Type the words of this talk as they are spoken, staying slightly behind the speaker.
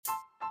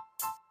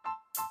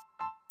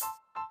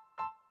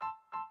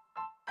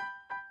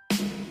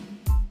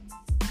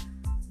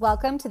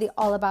Welcome to the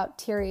All About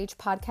TRH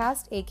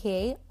podcast,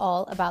 aka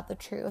All About the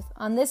Truth.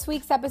 On this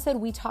week's episode,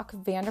 we talk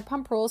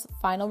Vanderpump Rules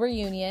final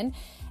reunion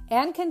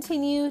and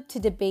continue to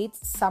debate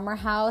Summer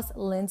House,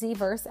 Lindsay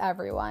versus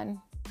everyone.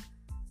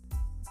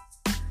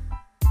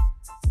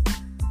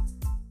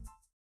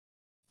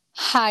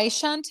 Hi,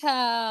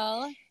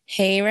 Chantel.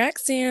 Hey,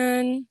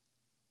 Roxanne.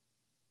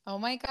 Oh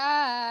my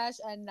gosh,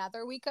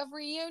 another week of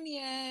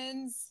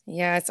reunions.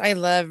 Yes, I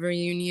love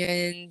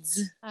reunions.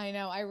 I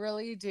know, I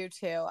really do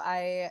too.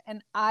 I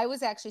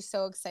was actually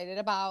so excited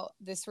about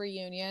this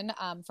reunion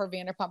for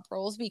Vanderpump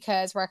Rules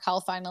because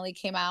Raquel finally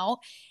came out,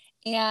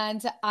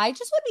 and I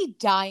just would be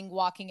dying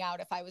walking out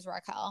if I was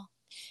Raquel.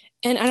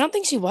 And I don't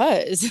think she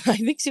was. I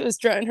think she was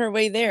strutting her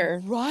way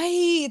there.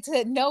 Right.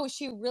 No,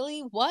 she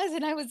really was.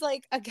 And I was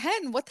like,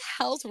 again, what the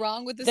hell's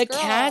wrong with this girl? The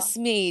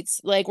castmates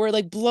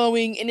were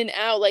blowing in and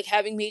out,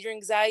 having major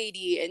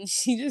anxiety, and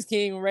she just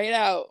came right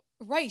out.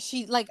 Right.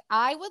 She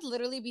I would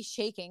literally be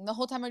shaking the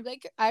whole time. I'd be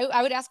like,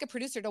 I would ask a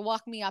producer to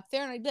walk me up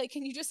there, and I'd be like,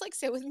 can you just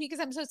sit with me? Because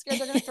I'm so scared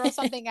they're going to throw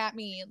something at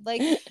me.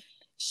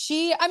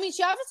 She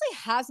obviously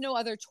has no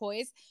other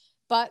choice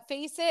but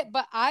face it.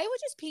 But I would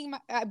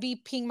just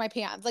be peeing my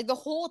pants the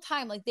whole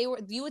time.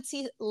 You would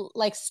see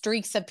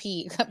streaks of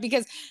pee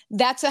because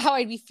that's how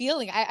I'd be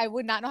feeling. I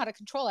would not know how to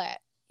control it.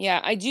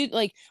 Yeah, I do.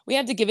 We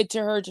have to give it to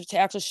her to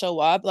actually show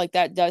up.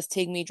 That does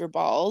take major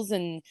balls,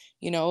 and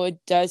it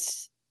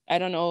does. I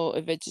don't know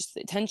if it's just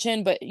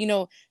attention, but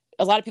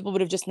a lot of people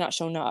would have just not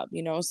shown up.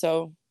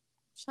 So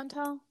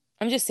Chantel,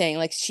 I'm just saying,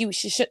 she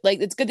should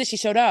it's good that she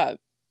showed up.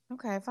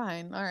 Okay,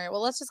 fine. All right.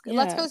 Well, let's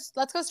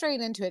go straight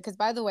into it. Because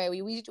by the way,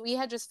 we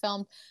had just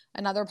filmed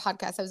another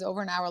podcast that was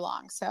over an hour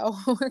long. So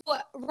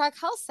what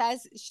Raquel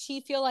says,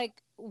 she feel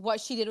like what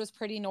she did was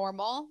pretty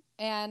normal,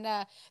 and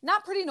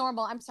not pretty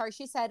normal. I'm sorry.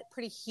 She said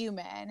pretty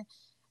human.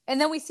 And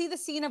then we see the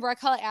scene of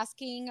Raquel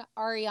asking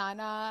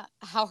Ariana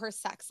how her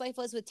sex life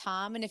was with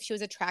Tom and if she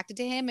was attracted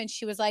to him. And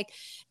she was like,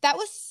 that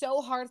was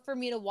so hard for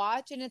me to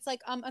watch. And it's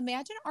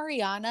imagine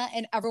Ariana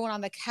and everyone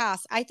on the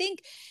cast. I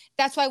think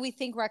that's why we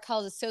think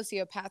Raquel is a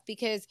sociopath,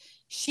 because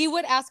she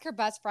would ask her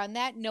best friend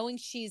that knowing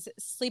she's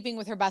sleeping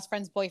with her best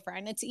friend's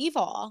boyfriend. It's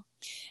evil.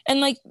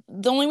 And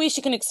the only way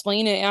she can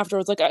explain it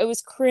afterwards, it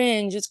was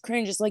cringe. It's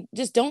cringe.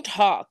 Just don't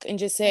talk and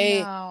just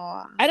say,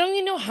 I don't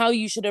even know how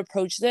you should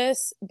approach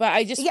this,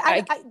 but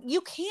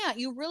you can't.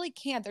 You really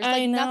can't.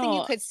 There's nothing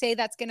you could say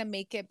that's going to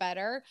make it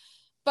better.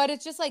 But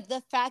it's just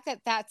the fact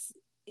that that's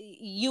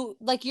you,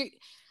 you're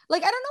I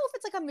don't know if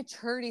it's a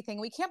maturity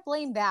thing. We can't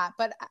blame that,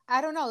 but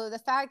I don't know. The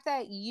fact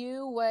that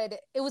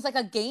it was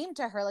a game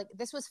to her.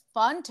 This was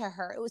fun to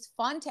her. It was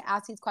fun to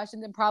ask these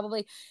questions and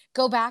probably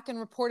go back and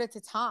report it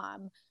to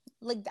Tom.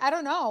 I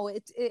don't know.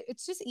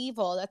 It's just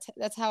evil.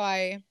 That's how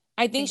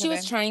I think she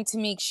was trying to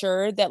make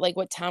sure that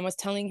what Tom was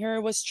telling her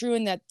was true,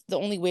 and that the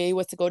only way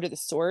was to go to the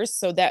source.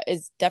 So that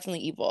is definitely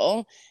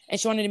evil. And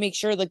she wanted to make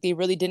sure they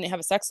really didn't have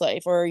a sex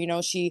life, or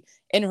she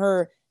in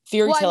her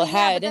fairy tale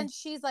head. But then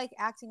she's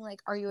acting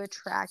are you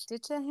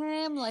attracted to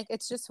him?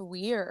 It's just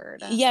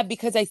weird. Yeah,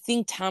 because I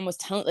think Tom was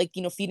telling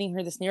feeding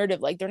her this narrative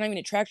they're not even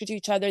attracted to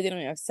each other, they don't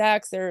even have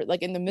sex, they're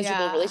in the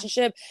miserable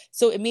relationship.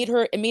 So it made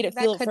it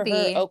feel for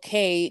her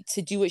okay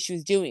to do what she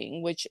was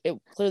doing, which it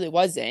clearly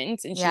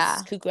wasn't. And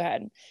she's cuckoo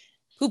head,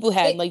 poo-poo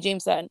head, like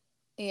James said.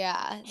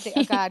 Yeah.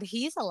 God,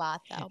 he's a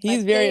lot though.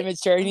 He's very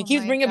immature, and he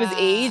keeps bringing up his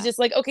age. It's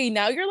okay,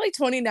 now you're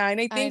 29,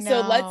 I think.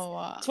 So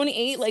let's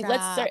 28.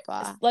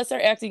 Let's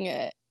start acting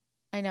it.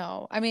 I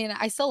know. I mean,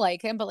 I still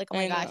like him, but oh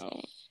my gosh.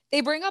 They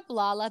bring up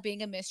Lala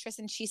being a mistress,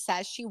 and she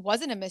says she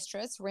wasn't a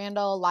mistress.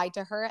 Randall lied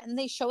to her, and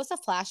they show us a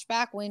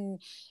flashback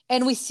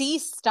and we see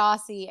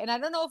Stassi. And I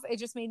don't know if it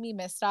just made me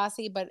miss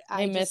Stassi, but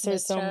I miss her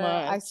so much.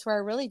 I swear I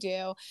really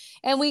do.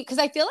 And because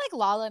I feel like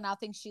Lala now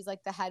thinks she's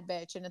the head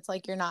bitch, and it's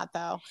you're not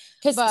though.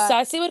 Because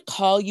Stassi would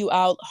call you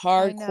out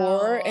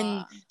hardcore,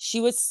 and she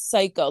was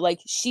psycho.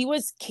 She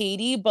was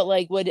Katie, but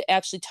would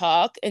actually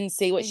talk and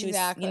say what she was,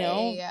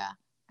 Yeah.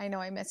 I know,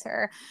 I miss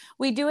her.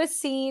 We do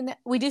see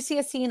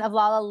a scene of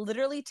Lala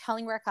literally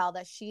telling Raquel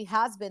that she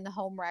has been the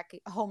home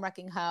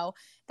wrecking hoe,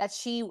 that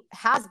she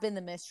has been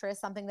the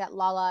mistress, something that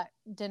Lala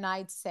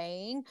denied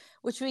saying,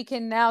 which we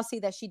can now see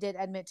that she did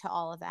admit to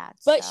all of that.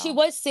 But she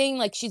was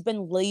saying she's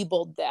been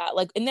labeled that.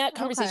 In that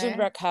conversation with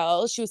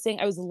Raquel, she was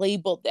saying I was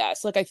labeled that.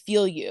 So I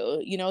feel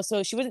you,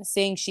 so she wasn't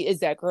saying she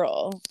is that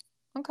girl.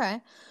 Okay.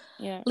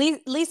 Yeah.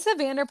 Lisa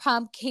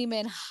Vanderpump came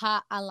in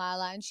hot on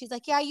Lala, and she's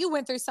like, yeah, you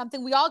went through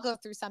something. We all go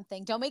through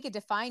something. Don't make it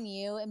define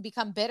you and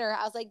become bitter.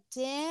 I was like,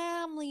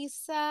 damn,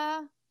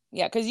 Lisa.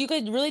 Yeah, because you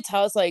could really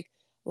tell us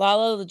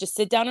Lala, just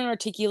sit down and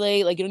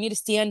articulate. You don't need to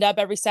stand up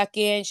every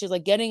second. She's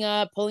getting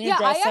up, pulling her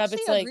dress up. I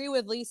actually agree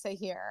with Lisa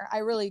here. I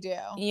really do.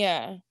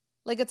 Yeah.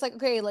 It's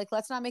okay,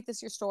 let's not make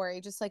this your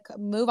story. Just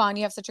move on.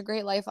 You have such a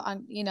great life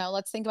on,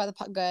 let's think about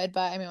the good,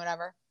 but I mean,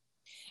 whatever.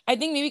 I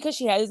think maybe because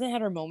she hasn't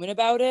had her moment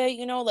about it,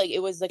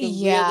 it was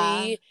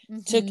really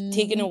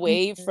taken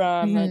away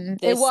from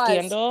this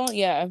scandal.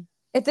 Yeah.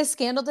 If this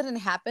scandal didn't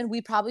happen,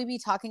 we'd probably be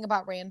talking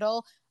about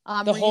Randall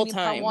The whole reunion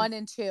part time. 1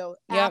 and 2. Yep.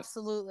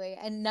 Absolutely.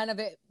 And none of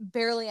it,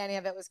 barely any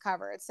of it was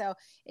covered. So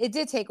it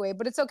did take away,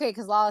 but it's okay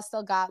because Lala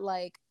still got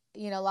like,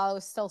 Lala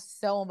was still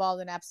so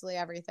involved in absolutely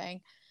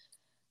everything.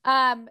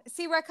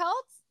 See, Raquel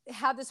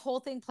had this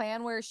whole thing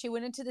planned where she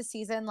went into the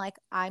season like,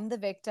 I'm the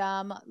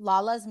victim,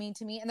 Lala's mean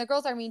to me, and the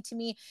girls are mean to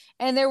me.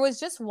 And there was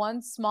just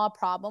one small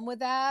problem with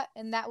that,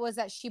 and that was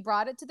that she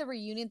brought it to the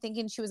reunion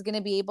thinking she was going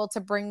to be able to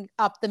bring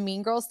up the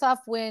mean girl stuff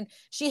when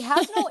she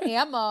has no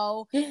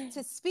ammo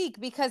to speak,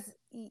 because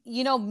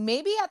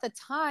maybe at the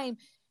time,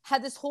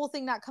 had this whole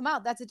thing not come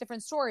out, that's a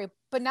different story.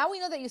 But now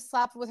we know that you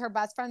slept with her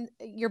best friend,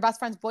 your best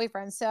friend's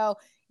boyfriend. So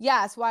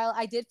yes, while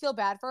I did feel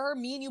bad for her,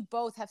 me and you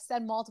both have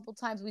said multiple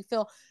times we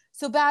feel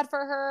so bad for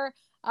her.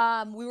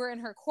 We were in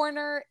her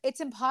corner.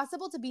 It's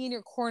impossible to be in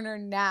your corner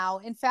now.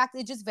 In fact,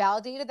 it just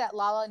validated that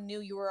Lala knew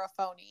you were a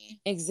phony.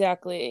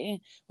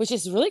 Exactly. Which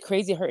is really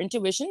crazy. Her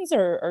intuitions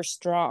are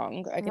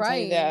strong. I can tell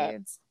you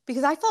that.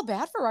 Because I felt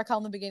bad for Raquel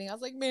in the beginning. I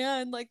was like,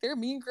 man, like they're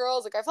mean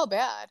girls. Like I felt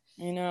bad.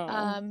 I know.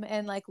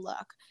 And like,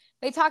 look,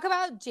 they talk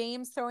about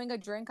James throwing a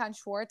drink on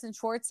Schwartz, and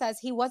Schwartz says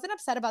he wasn't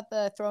upset about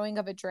the throwing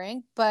of a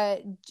drink,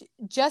 but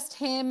just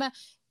him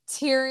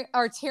tearing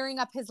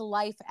up his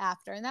life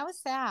after. And that was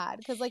sad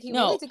because like he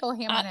really did go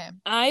ham on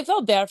him. I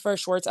felt bad for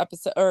Schwartz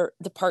episode, or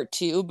the part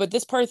 2, but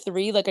this part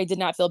 3, like I did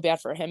not feel bad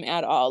for him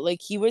at all.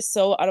 Like he was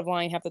so out of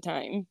line half the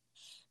time.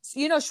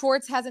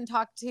 Schwartz hasn't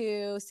talked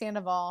to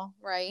Sandoval,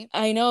 right?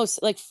 I know,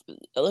 like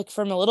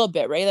from a little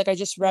bit, right? Like I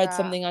just read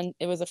something on,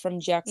 it was from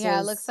Jax's. Yeah,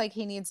 it looks like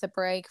he needs a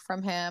break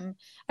from him.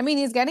 I mean,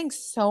 he's getting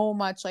so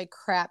much like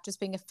crap just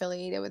being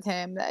affiliated with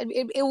him.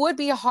 It would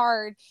be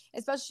hard,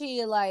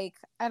 especially like,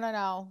 I don't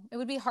know, it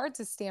would be hard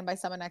to stand by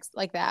someone next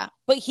like that.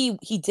 But he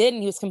did,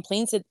 and he was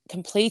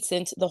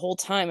complacent the whole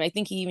time. I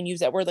think he even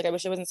used that word, like I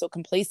wish I wasn't so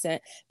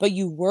complacent, but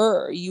you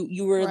were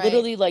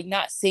literally like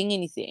not saying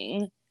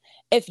anything.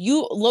 If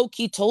you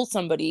low-key told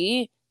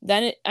somebody,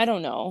 then I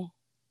don't know.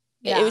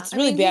 Yeah. It's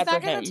really bad for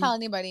him. He's not going to tell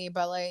anybody,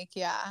 but like,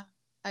 yeah.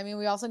 I mean,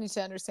 we also need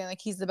to understand,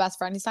 like, he's the best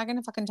friend. He's not going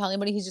to fucking tell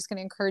anybody. He's just going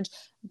to encourage,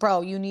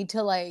 bro, you need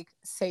to like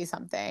say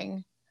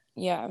something.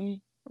 Yeah.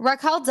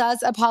 Raquel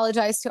does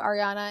apologize to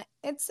Ariana.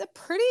 It's a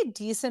pretty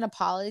decent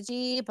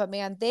apology, but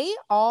man,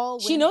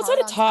 she knows how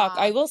to talk.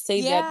 I will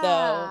say that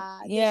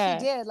though. Yeah,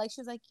 she did. Like, she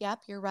was like,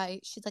 "Yep, you're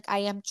right." She's like, "I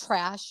am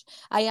trash.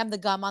 I am the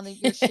gum on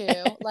your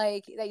shoe,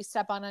 like that you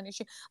step on your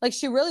shoe." Like,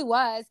 she really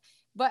was.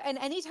 But and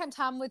anytime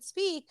Tom would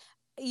speak,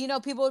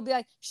 people would be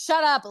like,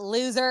 "Shut up,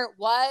 loser."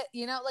 What?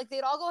 Like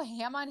they'd all go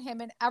ham on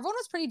him, and everyone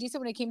was pretty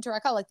decent when it came to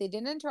Raquel. Like they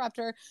didn't interrupt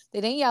her,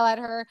 they didn't yell at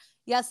her.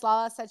 Yes,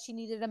 Lala said she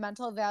needed a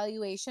mental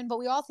evaluation, but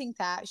we all think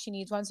that she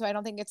needs one, so I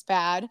don't think it's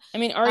bad. I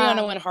mean,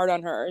 Ariana went hard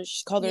on her.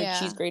 She called her a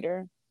cheese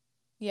grater.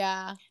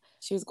 Yeah.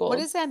 She was gold. What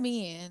does that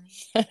mean?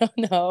 I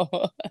don't know.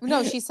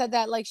 No, she said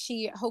that like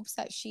she hopes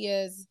that she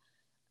is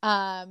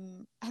I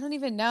don't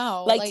even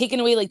know. Like taking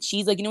away like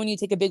cheese, like when you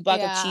take a big block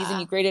of cheese and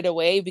you grate it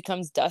away, it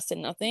becomes dust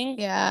and nothing.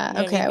 Yeah.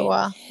 Okay. I mean?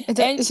 Well,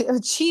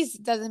 cheese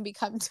doesn't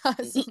become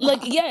dust.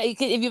 Like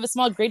if you have a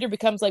small grater, it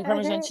becomes like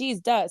Parmesan cheese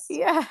dust.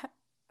 Yeah.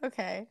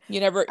 Okay.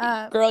 You never,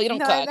 girl, you don't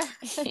cook.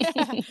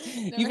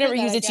 You've never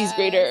used a cheese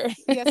grater.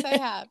 Yes, I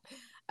have.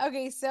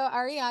 Okay, so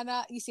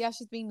Ariana, you see how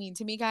she's being mean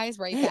to me, guys?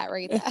 Write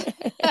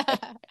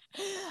that.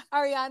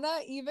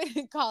 Ariana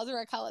even calls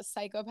Raquel a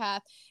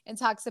psychopath and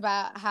talks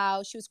about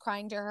how she was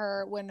crying to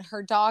her when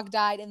her dog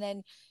died. And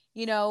then,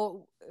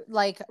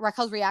 like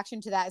Raquel's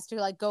reaction to that is to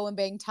like go and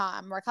bang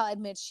Tom. Raquel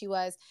admits she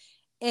was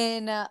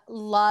in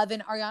love,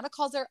 and Ariana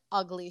calls her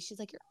ugly. She's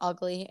like, "You're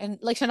ugly." And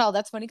like, Chanel,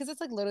 that's funny because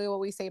it's like literally what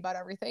we say about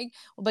everything.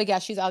 But yeah,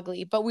 she's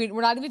ugly, but we're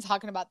not even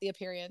talking about the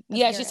appearance.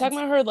 Yeah, she's talking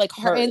about her like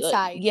her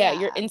inside. Like, yeah,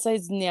 your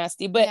inside's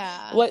nasty. But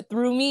what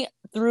threw me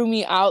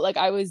out, like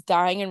I was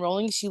dying and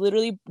rolling. She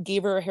literally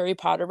gave her a Harry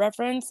Potter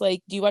reference.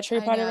 Like, do you watch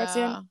Harry Potter,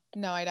 Roxanne?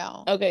 No, I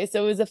don't. Okay,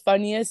 so it was the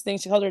funniest thing.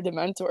 She called her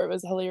Dementor. It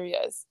was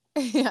hilarious.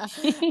 Yeah.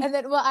 And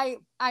then, well,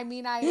 I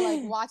mean, I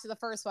like watched the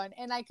first one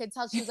and I could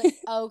tell she was like,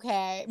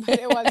 okay, but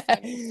it was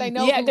funny. I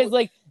know. Yeah, because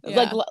like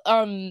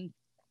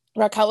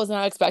Raquel was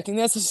not expecting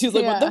this, so she was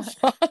like, "What the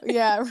fuck?"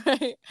 Yeah,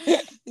 right.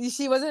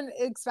 She wasn't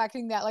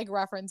expecting that like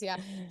reference. Yeah,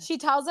 she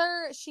tells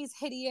her she's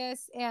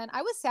hideous, and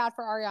I was sad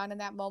for Ariana in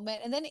that moment.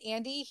 And then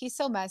Andy, he's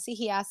so messy.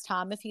 He asked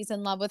Tom if he's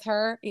in love with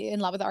her,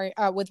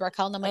 with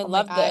Raquel. And I'm like, I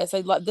love this.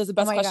 This is the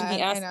best question he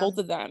asked both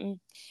of them.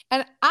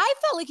 And I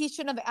felt like he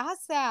shouldn't have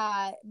asked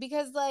that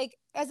because, like,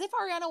 as if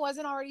Ariana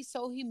wasn't already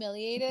so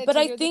humiliated. But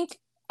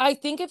I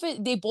think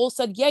if they both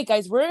said, "Yeah,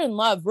 guys, we're in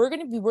love.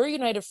 We're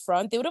united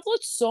front," they would have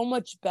looked so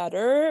much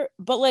better.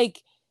 But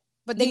like,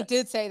 but they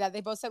did say that.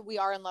 They both said we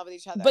are in love with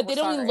each other. But they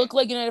don't even look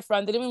like united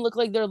front. They don't even look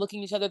like they're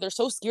looking at each other. They're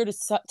so scared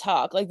to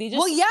talk. Like they just.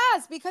 Well,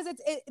 yes, because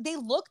they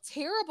look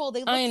terrible.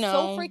 They look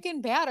so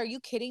freaking bad. Are you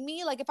kidding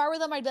me? Like if I were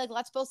them, I'd be like,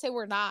 let's both say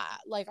we're not.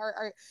 Like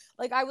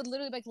like I would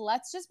literally be like,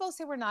 let's just both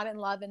say we're not in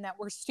love and that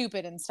we're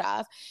stupid and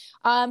stuff.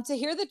 To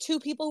hear the two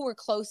people who were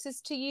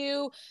closest to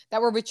you that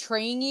were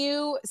betraying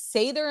you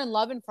say they're in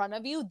love in front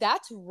of you,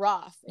 that's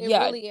rough. It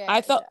really is.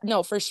 I felt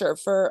for sure.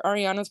 For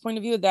Ariana's point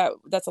of view,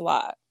 that's a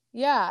lot.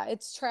 Yeah,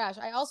 it's trash.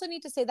 I also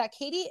need to say that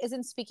Katie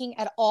isn't speaking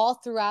at all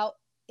throughout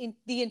in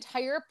the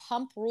entire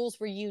Pump Rules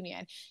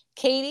reunion.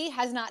 Katie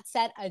has not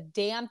said a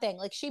damn thing.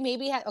 Like she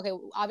maybe had, okay,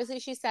 obviously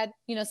she said,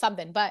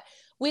 something, but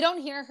we don't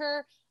hear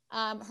her.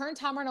 Her and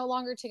Tom are no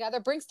longer together.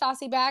 Bring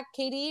Stassi back.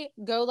 Katie,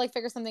 go like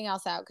figure something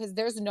else out because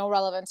there's no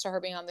relevance to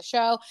her being on the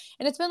show.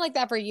 And it's been like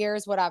that for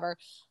years, whatever.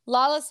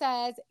 Lala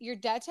says, you're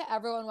dead to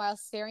everyone while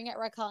staring at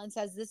Raquel and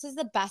says, this is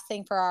the best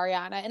thing for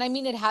Ariana. And I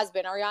mean, it has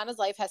been. Ariana's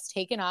life has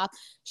taken off.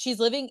 She's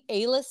living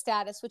A-list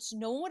status, which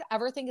no one would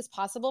ever think is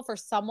possible for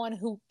someone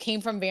who came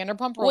from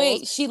Vanderpump Rules.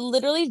 Wait, she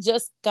literally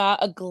just got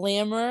a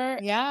Glamour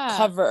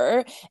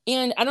cover.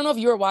 And I don't know if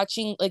you were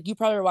watching, like you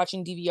probably were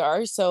watching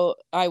DVR, so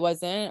I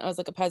wasn't. I was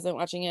like a peasant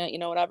watching it,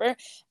 whatever.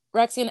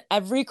 Roxanne,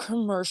 every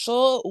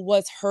commercial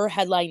was her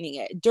headlining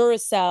it.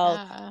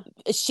 Duracell,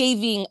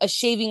 a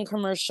shaving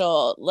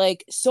commercial,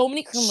 like so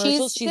many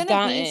commercials she's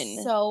gotten.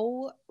 Be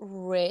so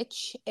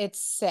rich,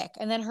 it's sick.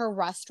 And then her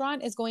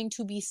restaurant is going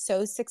to be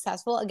so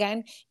successful.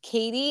 Again,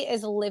 Katie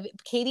is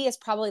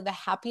probably the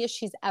happiest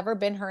she's ever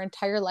been her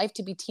entire life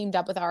to be teamed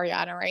up with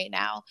Ariana right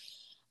now.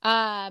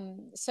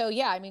 So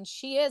yeah, I mean,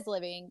 she is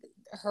living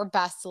her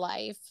best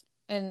life,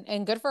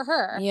 and good for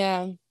her.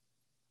 Yeah.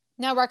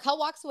 Now Raquel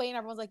walks away and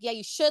everyone's like, yeah,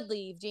 you should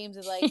leave. James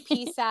is like,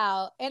 peace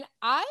out. And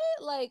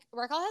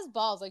Raquel has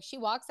balls. Like she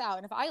walks out.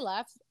 And if I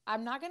left,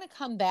 I'm not going to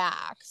come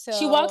back. So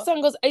she walks out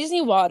and goes, I just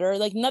need water.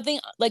 Like nothing,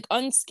 like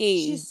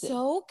unscathed. She's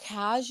so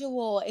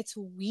casual. It's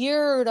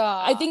weird.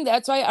 I think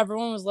that's why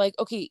everyone was like,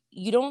 okay,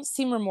 you don't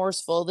seem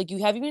remorseful. Like you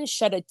haven't even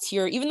shed a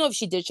tear. Even though if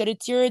she did shed a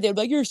tear, they'd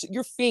be like,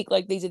 you're fake.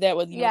 Like they did that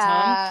with, Tom.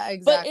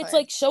 Exactly. But it's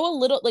like, show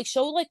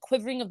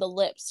quivering of the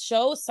lips.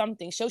 Show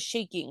something. Show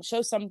shaking.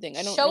 Show something.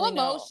 I don't show really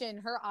emotion.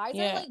 know. Her eyes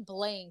are like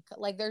blank.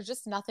 Like there's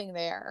just nothing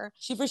there.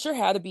 She for sure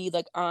had to be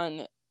like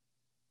on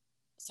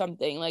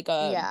something like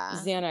a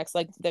Xanax,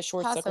 like the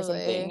short stuff or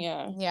something.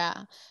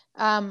 Yeah.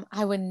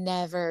 I would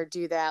never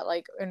do that,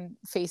 like, and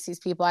face these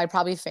people. I'd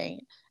probably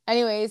faint.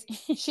 Anyways,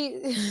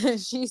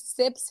 she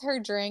sips her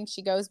drink.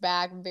 She goes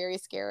back. Very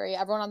scary.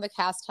 Everyone on the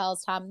cast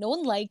tells Tom, no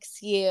one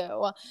likes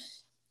you.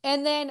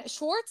 And then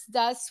Schwartz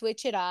does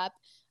switch it up.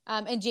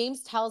 And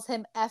James tells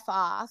him F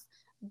off.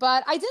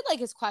 But I did like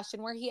his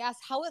question where he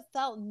asked how it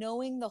felt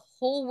knowing the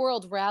whole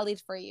world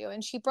rallied for you.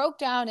 And she broke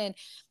down, and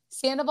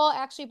Sandoval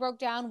actually broke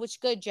down, which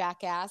good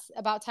jackass.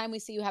 About time we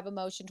see you have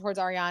emotion towards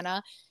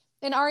Ariana.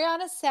 And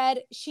Ariana said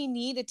she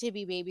needed to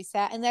be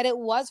babysat and that it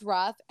was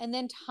rough. And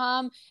then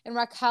Tom and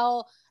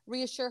Raquel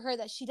reassure her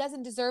that she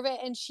doesn't deserve it.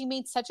 And she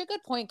made such a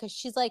good point because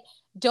she's like,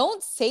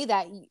 don't say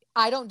that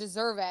I don't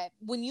deserve it.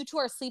 When you two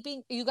are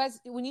sleeping,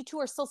 when you two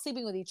are still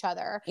sleeping with each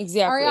other.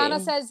 Exactly.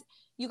 Ariana says,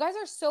 you guys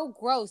are so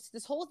gross.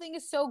 This whole thing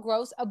is so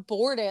gross.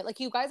 Abort it. Like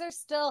you guys are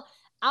still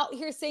out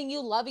here saying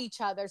you love each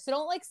other. So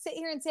don't like sit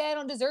here and say I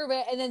don't deserve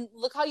it. And then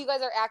look how you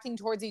guys are acting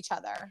towards each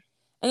other.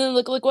 And then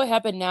look what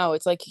happened now.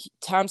 It's like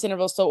Tom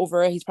Sandoval's so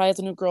over it. He's probably has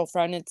a new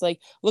girlfriend. It's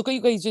like, look what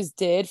you guys just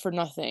did for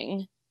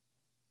nothing.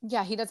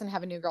 Yeah, he doesn't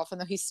have a new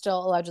girlfriend though. He's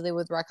still allegedly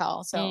with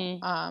Raquel. So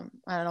I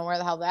don't know where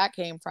the hell that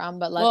came from.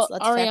 But let's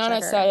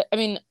Ariana said. I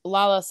mean,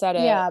 Lala said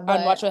it. Yeah,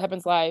 on Watch What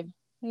Happens Live.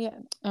 Yeah.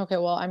 Okay.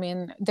 Well, I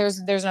mean,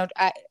 there's no.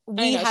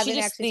 We haven't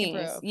actually seen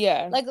proof.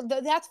 Yeah. Like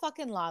that's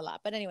fucking Lala.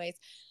 But anyways,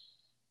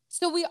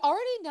 so we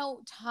already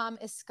know Tom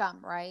is scum,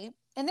 right?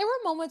 And there were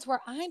moments where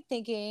I'm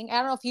thinking, I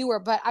don't know if you were,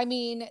 but I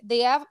mean,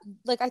 they have,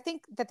 like, I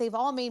think that they've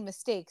all made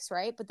mistakes,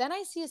 right? But then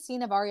I see a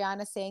scene of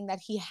Ariana saying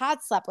that he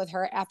had slept with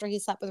her after he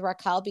slept with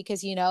Raquel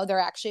because, they're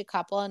actually a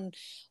couple. And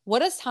what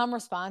does Tom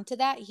respond to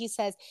that? He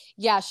says,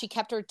 yeah, she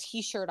kept her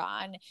t-shirt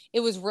on. It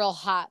was real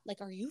hot. Like,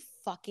 are you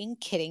fucking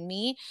kidding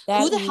me?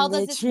 Who the hell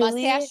does this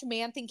mustache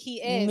man think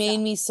he is? Made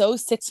me so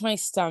sick to my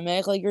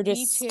stomach. Like, you're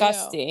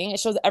disgusting. It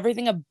shows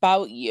everything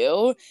about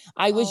you.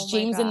 I wish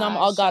James and them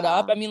all got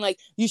up. I mean, like,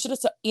 you should have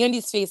saw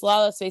Andy's face,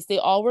 Lala's face. They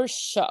all were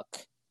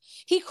shook.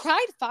 He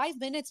cried 5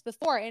 minutes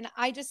before, and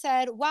I just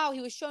said, wow,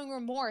 he was showing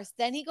remorse.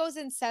 Then he goes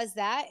and says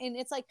that, and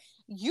it's like,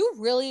 you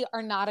really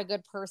are not a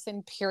good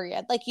person,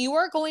 period. Like, you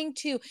are going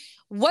to,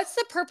 what's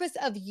the purpose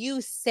of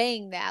you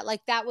saying that? Like,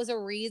 that was a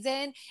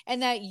reason,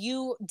 and that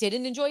you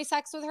didn't enjoy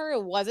sex with her.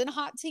 It wasn't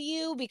hot to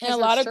you because and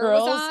a lot of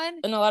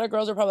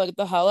girls are probably like,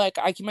 the hell? Like,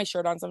 I keep my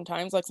shirt on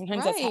sometimes. Like,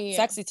 sometimes that's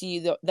sexy to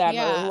you, or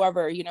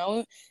whoever,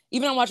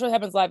 Even on Watch What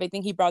Happens Live, I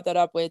think he brought that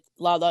up with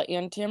Lala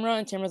and Tamra,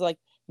 and Tamra's like,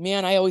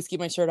 man, I always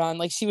keep my shirt on.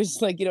 Like she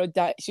was like,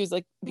 she was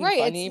like being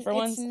funny for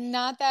once. It's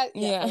not that,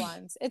 for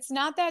once. It's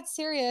not that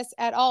serious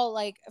at all.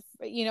 Like,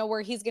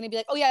 where he's going to be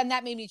like, oh yeah, and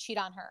that made me cheat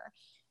on her.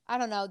 I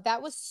don't know.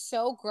 That was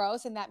so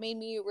gross. And that made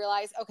me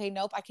realize, okay,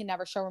 nope, I can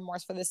never show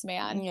remorse for this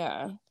man.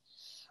 Yeah.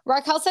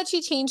 Raquel said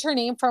she changed her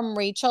name from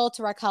Rachel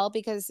to Raquel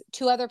because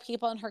 2 other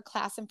people in her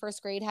class in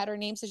 1st grade had her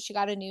name. So she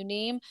got a new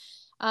name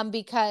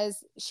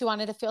because she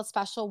wanted to feel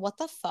special. What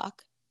the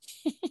fuck?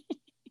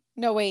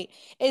 No, wait.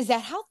 Is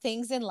that how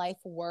things in life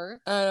work?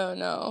 I don't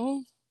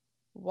know.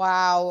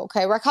 Wow.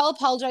 Okay. Raquel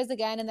apologized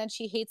again, and then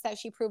she hates that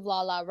she proved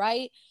Lala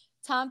right.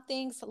 Tom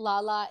thinks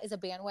Lala is a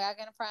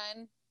bandwagon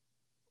friend.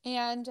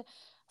 And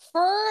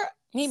for...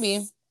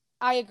 Maybe.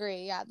 I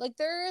agree. Yeah. Like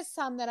there is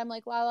some that I'm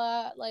like,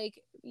 Lala, like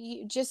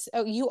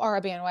you are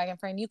a bandwagon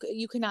friend.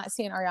 You cannot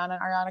stand Ariana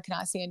and Ariana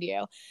cannot stand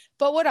you.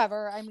 But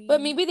whatever. I mean, but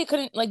maybe they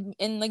couldn't like,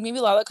 and like maybe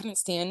Lala couldn't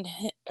stand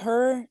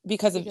her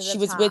because she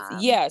was with,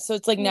 Tom. so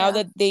it's like now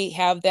that they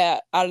have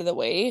that out of the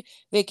way,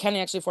 they can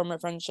actually form a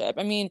friendship.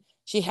 I mean,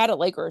 she had to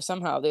like her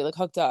somehow. They like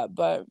hooked up,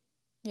 but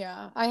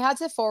yeah, I had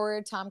to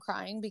forward Tom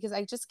crying because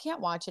I just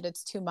can't watch it.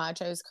 It's too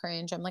much. I was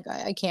cringe. I'm like,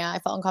 I can't. I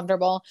felt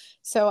uncomfortable.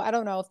 So I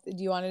don't know if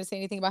do you wanted to say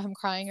anything about him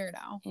crying or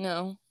no?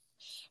 No.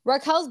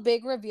 Raquel's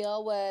big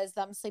reveal was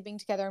them sleeping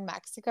together in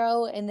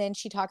Mexico. And then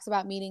she talks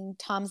about meeting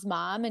Tom's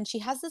mom. And she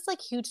has this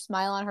like huge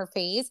smile on her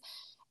face.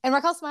 And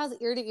Raquel smiles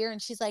ear to ear.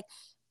 And she's like,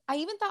 I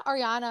even thought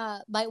Ariana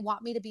might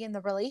want me to be in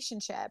the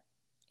relationship.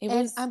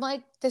 I'm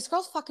like, this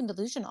girl's fucking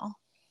delusional.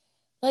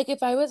 Like,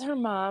 if I was her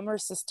mom or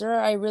sister,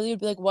 I really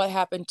would be like, what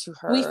happened to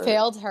her? We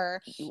failed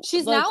her.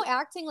 She's like, now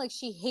acting like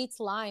she hates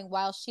lying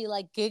while she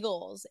like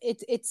giggles.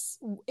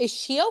 Is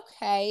she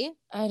okay?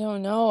 I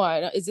don't know.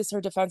 Is this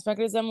her defense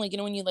mechanism? Like,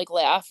 when you like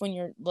laugh when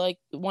you're like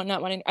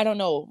not wanting, I don't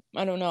know.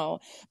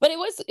 But it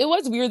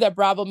was weird that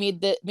Bravo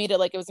made it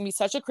like it was gonna be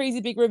such a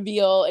crazy big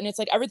reveal. And it's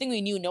like everything we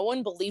knew. No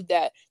one believed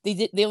that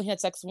they only had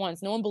sex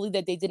once. No one believed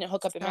that they didn't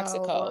hook up in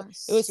Mexico.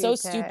 It was so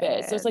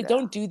stupid. So it's like,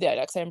 don't do that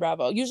next time,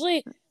 Bravo.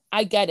 Usually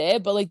I get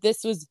it, but like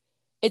it's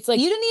like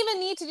you didn't even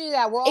need to do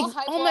that. We're all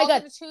hyped. Oh my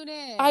God, tune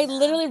in. I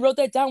literally wrote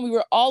that down. We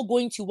were all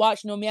going to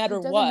watch no matter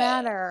what. It doesn't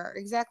matter.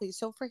 Exactly.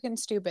 So freaking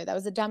stupid. That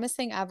was the dumbest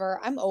thing ever.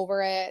 I'm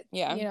over it.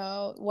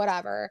 Yeah.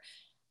 Whatever.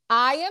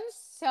 I am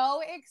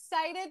so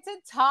excited to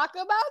talk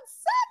about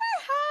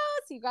Summer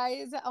House, you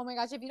guys. Oh my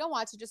gosh, if you don't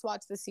watch it, just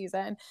watch the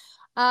season.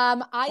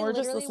 Or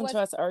just listen to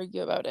us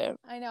argue about it.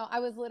 I know. I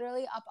was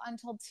literally up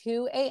until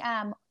 2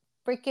 a.m.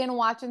 freaking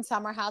watching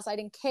Summer House. I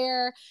didn't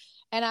care.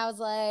 And I was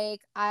like,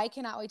 I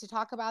cannot wait to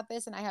talk about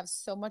this. And I have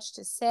so much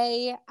to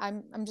say.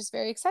 I'm just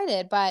very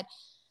excited. But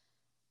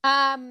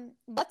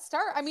let's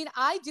start. I mean,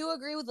 I do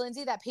agree with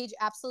Lindsay that Paige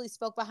absolutely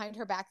spoke behind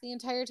her back the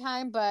entire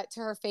time, but to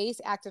her face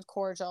acted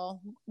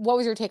cordial. What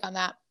was your take on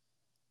that?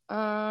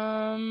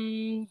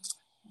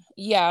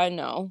 Yeah,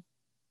 no.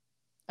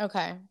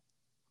 Okay.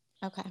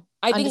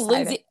 I think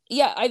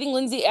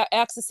Lindsay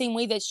acts the same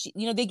way that she,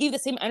 they gave the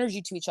same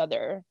energy to each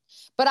other.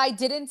 But I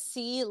didn't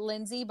see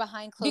Lindsay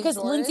behind closed doors.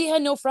 Because Lindsay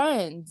had no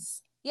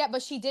friends. Yeah,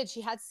 but she did. She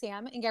had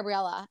Sam and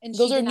Gabriella, and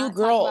those are new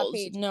girls.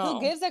 No,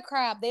 who gives a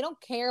crap? They don't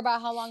care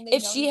about how long they.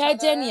 If she had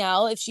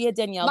Danielle,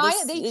 Maya,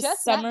 they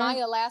just met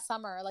Maya last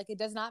summer. Like it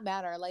does not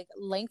matter. Like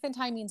length and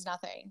time means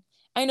nothing.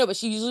 I know, but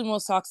she usually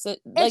most talks it.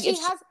 Like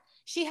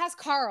she has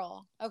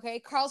Carl.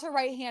 Okay, Carl's her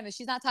right hand, and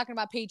she's not talking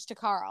about Paige to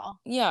Carl.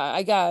 Yeah,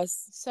 I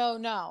guess. So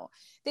no,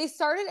 they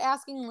started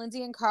asking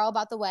Lindsay and Carl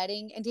about the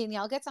wedding, and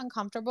Danielle gets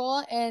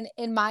uncomfortable. And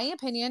in my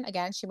opinion,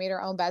 again, she made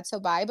her own bed, so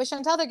bye. But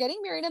Chantel, they're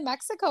getting married in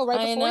Mexico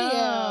right before you.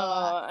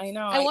 I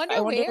know. I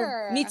wonder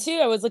where. Me too.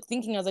 I was like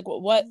thinking, I was like,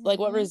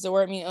 what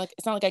resort? I mean, like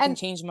it's not like I can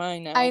change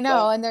mine now. I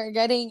know, and they're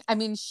getting. I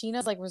mean,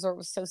 Sheena's like resort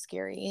was so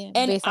scary.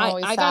 And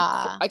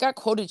I got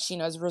quoted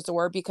Sheena's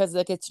resort because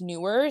like it's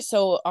newer,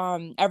 so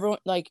everyone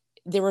like.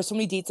 There were so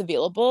many dates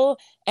available,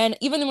 and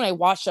even then when I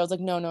watched it, I was like,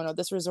 no,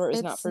 this resort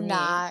is not for me.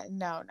 No,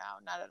 not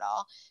at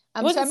all.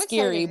 It wasn't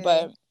scary,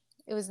 but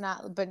it was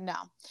not. But no,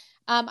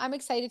 I'm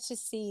excited to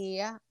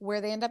see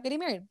where they end up getting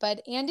married.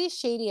 But Andy's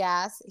shady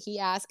ass, he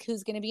asked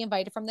who's going to be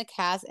invited from the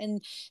cast,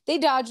 and they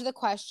dodged the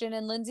question.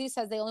 And Lindsay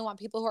says they only want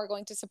people who are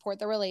going to support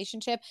the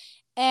relationship.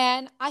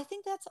 And I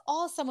think that's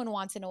all someone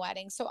wants in a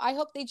wedding. So I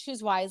hope they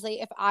choose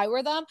wisely. If I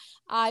were them,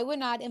 I would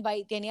not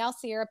invite Danielle,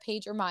 Sierra,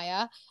 Paige, or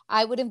Maya.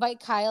 I would invite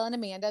Kyle and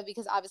Amanda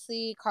because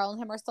obviously Carl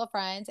and him are still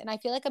friends. And I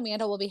feel like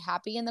Amanda will be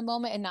happy in the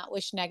moment and not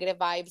wish negative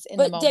vibes in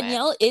the moment. But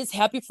Danielle is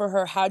happy for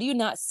her. How do you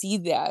not see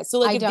that? So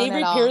like if they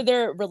repair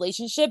their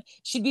relationship,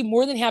 she'd be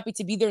more than happy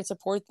to be there and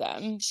support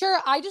them. Sure.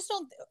 I just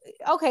don't.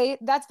 Okay,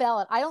 that's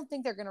valid. I don't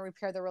think they're going to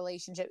repair the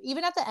relationship.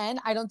 Even at the end,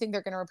 I don't think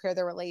they're going to repair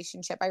their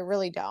relationship. I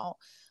really don't.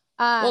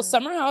 Well,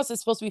 Summer House is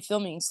supposed to be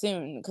filming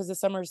soon because the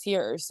summer's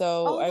here.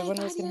 So I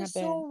wonder what's gonna happen.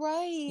 So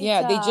right.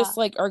 Yeah, they just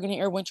like are gonna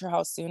air Winter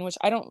House soon, which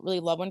I don't really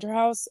love Winter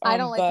House. I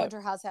don't like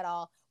Winter House at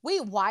all.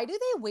 Wait, why do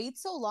they wait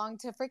so long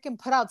to freaking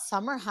put out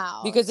Summer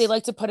House? Because they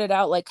like to put it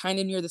out like kind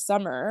of near the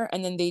summer,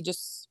 and then they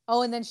just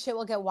and then shit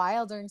will get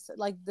wild during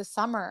like the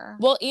summer.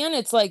 Well, and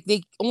it's like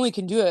they only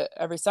can do it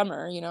every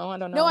summer, I don't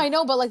know. No, I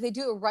know, but like they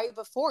do it right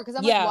before because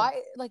I'm like,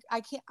 why? Like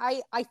I can't.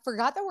 I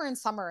forgot that we're in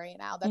summer right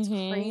now. That's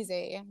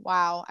crazy.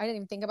 Wow, I didn't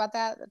even think about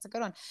that. That's a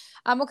good one.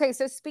 Okay,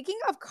 so speaking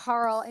of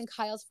Carl and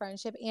Kyle's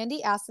friendship,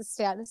 Andy asked the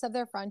status of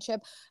their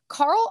friendship.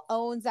 Carl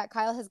owns that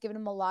Kyle has given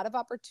him a lot of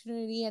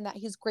opportunity and that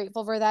he's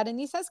grateful for that, and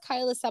he says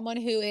Kyle is someone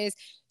who is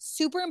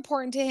super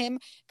important to him.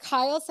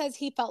 Kyle says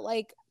he felt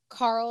like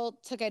Carl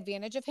took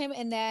advantage of him.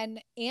 And then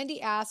Andy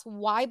asks,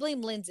 why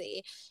blame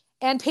Lindsay?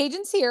 And Paige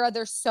and Sierra,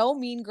 they're so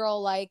mean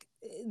girl, like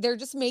they're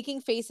just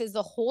making faces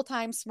the whole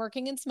time,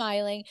 smirking and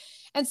smiling.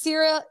 And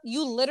Sierra,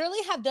 you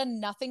literally have done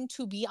nothing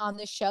to be on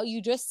this show.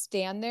 You just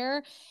stand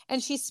there.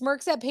 And she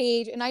smirks at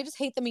Paige. And I just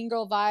hate the mean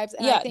girl vibes.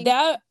 And I think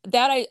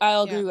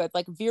I'll agree with.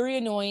 Like very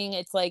annoying.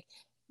 It's like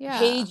Yeah.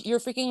 Paige, your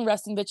freaking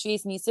resting bitch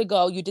face needs to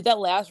go. You did that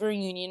last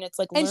reunion. It's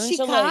like, And learn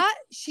to like.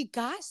 she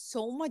got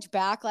so much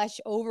backlash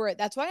over it.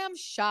 That's why I'm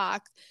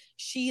shocked.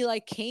 She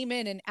like came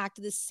in and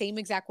acted the same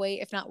exact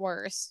way, if not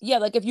worse. Yeah,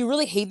 like if you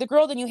really hate the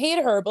girl, then you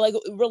hate her. But like,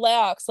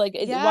 relax. Like,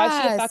 why is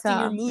she Yes. affecting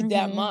your mood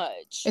that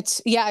much?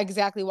 It's yeah,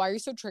 exactly. Why are you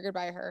so triggered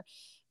by her?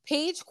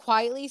 Paige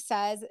quietly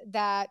says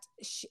that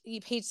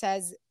Paige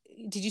says,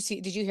 did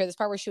you hear this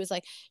part where she was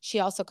like, she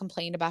also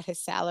complained about his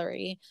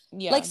salary?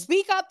 Like, Yeah.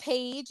 speak up,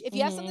 Paige. If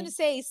you have something to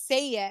Mm-hmm.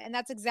 say it. And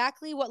that's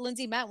exactly what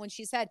Lindsay meant when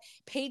she said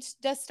Paige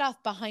does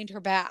stuff behind her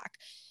back.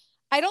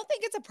 I don't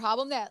think it's a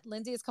problem that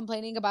Lindsay is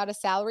complaining about a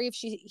salary if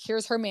she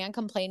hears her man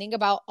complaining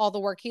about all the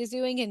work he's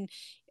doing and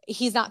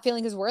he's not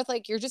feeling his worth.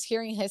 Like, you're just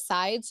hearing his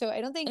side. So I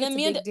don't think And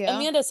it's a big deal.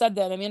 Amanda said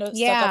that. Amanda stuck up for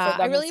Yeah, I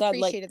them and really said, like,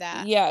 appreciated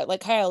that. yeah,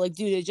 like Kyle, like,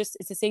 dude,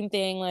 it's the same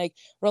thing. Like,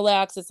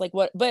 relax. It's like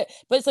what, but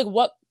it's like,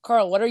 what,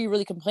 Carl, what are you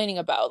really complaining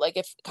about? Like,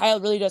 if Kyle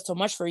really does so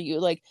much for you,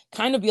 like,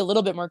 kind of be a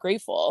little bit more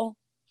grateful.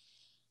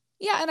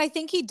 Yeah, and I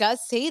think he does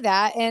say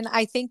that. And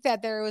I think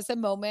that there was a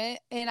moment,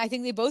 and I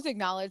think they both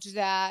acknowledged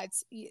that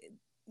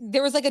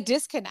there was like a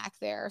disconnect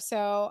there.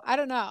 So I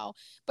don't know.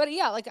 But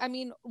yeah, like I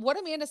mean, what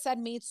Amanda said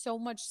made so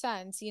much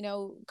sense. You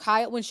know,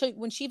 Kyle when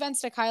she vents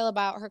to Kyle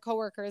about her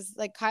coworkers,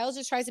 like Kyle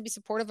just tries to be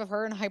supportive of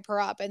her and hype her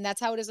up. And that's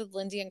how it is with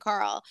Lindsay and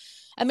Carl.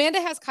 Amanda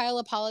has Kyle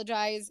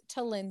apologize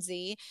to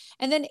Lindsay.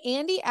 And then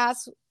Andy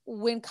asks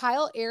when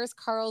Kyle airs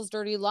Carl's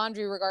dirty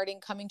laundry regarding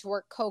coming to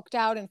work coked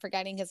out and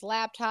forgetting his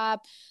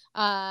laptop.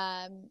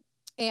 Um,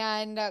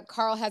 and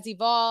Carl has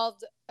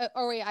evolved.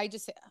 Oh wait,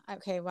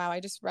 okay. Wow, I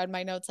just read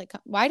my notes. Like,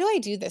 why do I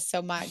do this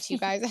so much, you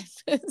guys?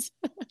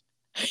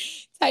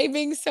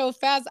 Typing so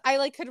fast. I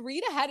like could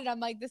read ahead, and I'm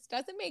like, this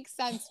doesn't make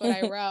sense what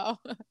I wrote.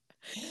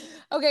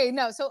 Okay,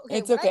 no. So okay,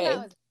 It's what I okay. meant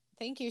was,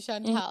 thank you,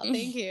 Chantel.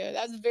 Thank you.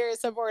 That's very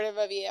supportive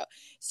of you.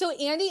 So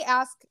Andy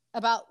asked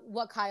about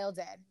what Kyle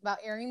did about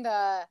airing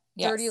the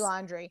dirty Yes.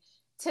 laundry.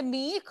 To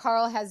me,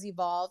 Carl has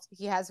evolved.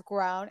 He has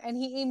grown, and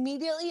he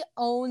immediately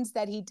owns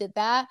that he did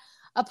that,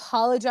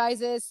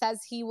 apologizes,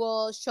 says he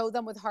will show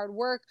them with hard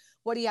work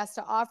what he has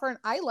to offer. And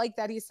I like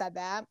that he said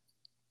that.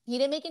 He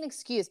didn't make an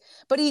excuse,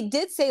 but he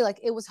did say like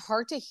it was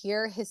hard to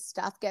hear his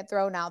stuff get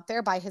thrown out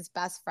there by his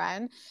best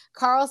friend.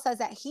 Carl says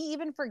that he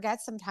even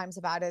forgets sometimes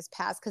about his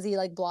past because he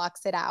like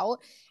blocks it out.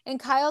 And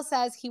Kyle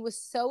says he was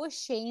so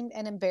ashamed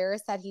and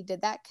embarrassed that he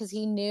did that because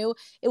he knew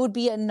it would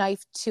be a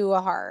knife to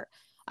a heart,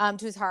 to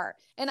his heart.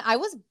 And I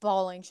was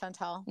bawling,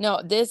 Chantel. No,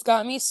 this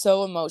got me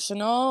so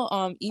emotional.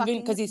 Even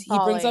because Fucking he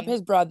brings up bawling.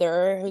 his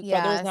brother. His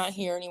brother is not Yes.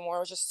 here anymore,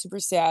 which is super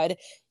sad.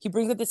 He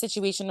brings up the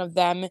situation of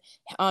them,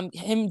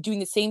 him doing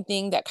the same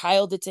thing that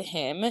Kyle did to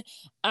him.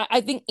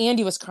 I think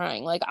Andy was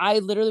crying. Like, I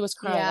literally was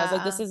crying. I was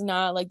like, this Yeah. is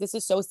not like, this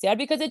is so sad,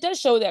 because it does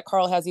show that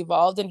Carl has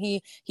evolved and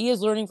he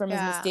is learning from his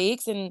Yeah.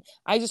 mistakes. And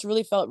I just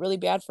really felt really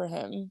bad for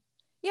him.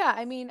 Yeah,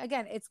 I mean,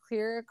 again, it's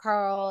clear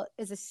Carl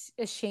is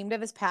ashamed of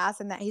his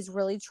past and that he's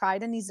really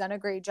tried and he's done a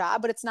great job,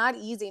 but it's not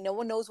easy. No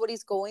one knows what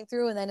he's going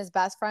through. And then his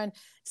best friend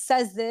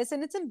says this,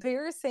 and it's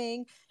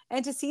embarrassing.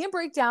 And to see him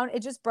break down,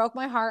 it just broke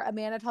my heart.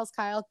 Amanda tells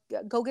Kyle,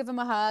 go give him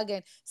a hug.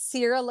 And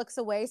Sierra looks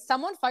away.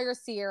 Someone fire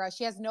Sierra.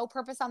 She has no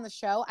purpose on the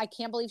show. I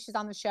can't believe she's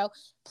on the show.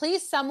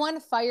 Please, someone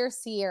fire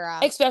Sierra.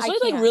 I Especially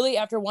like can't. really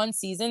after one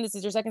season, this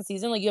is your second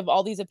season, like you have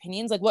all these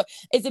opinions. Like, what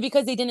is it,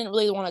 because they didn't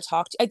really want to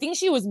talk to, I think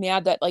she was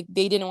mad that like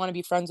they didn't want to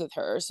be friends with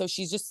her, so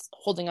she's just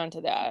holding on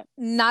to that.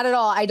 Not at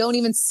all. I don't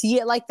even see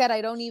it like that.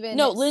 I don't even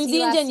No, see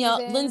last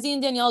season. Lindsay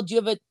and Danielle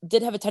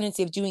did have a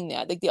tendency of doing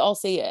that. Like, they all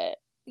say it.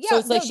 So Yeah,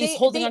 it's like no, she's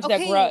holding on to that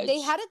they grudge.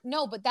 had it.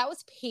 No, but that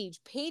was Paige.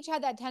 Paige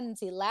had that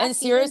tendency And last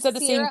Sierra season.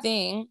 said the same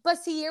thing. But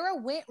Sierra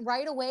went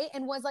right away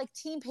and was like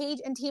Team Paige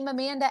and Team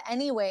Amanda,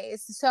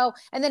 anyways. So,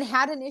 and then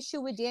had an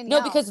issue with No,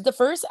 Danielle. because the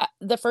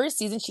first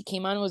season she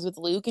came on was with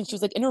Luke, and she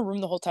was like in her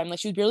room the whole time. Like,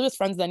 she was barely with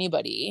friends with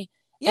anybody.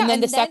 Yeah, And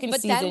then the and then second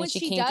but then season when she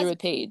she came through does with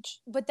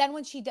Paige. but then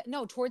when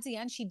no, towards the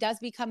end she does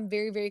become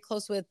very very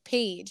close with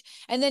Paige.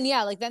 And then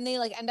yeah, like then they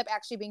like end up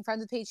actually being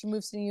friends with Paige. She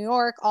moves to New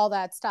York, all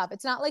that stuff.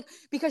 It's not like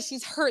because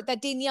she's hurt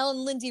that Danielle and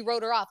Lindsay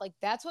wrote her off. Like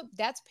that's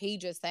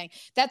Paige's thing.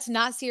 That's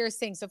not Sierra's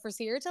thing. So for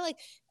Sierra to like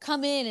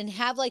come in and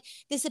have like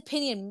this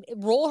opinion,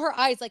 roll her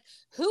eyes like,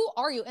 who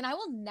are you? And I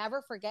will never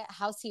forget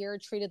how Sierra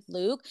treated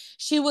Luke.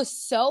 She was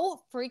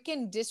so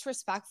freaking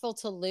disrespectful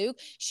to Luke.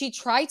 She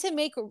tried to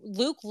make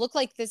Luke look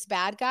like this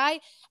bad guy,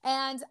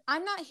 and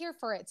I'm not here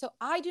for it. So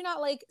I do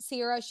not like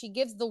Sierra. She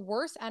gives the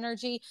worst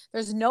energy.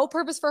 There's no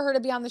purpose for her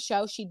to be on the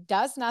show. She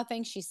does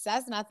nothing. She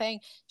says nothing.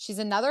 She's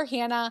another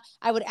Hannah.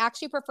 I would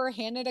actually prefer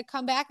Hannah to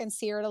come back and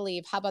Sierra to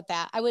leave. How about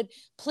that? I would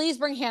please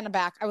bring Hannah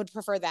back. I would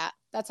prefer that.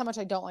 That's how much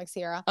I don't like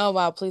Sierra. Oh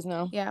wow, please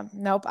no. Yeah,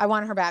 nope. I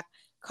want her back.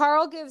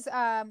 Carl gives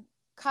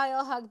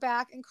Kyle a hug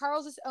back, and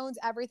Carl just owns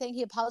everything.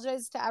 He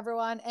apologizes to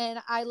everyone, and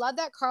I love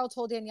that Carl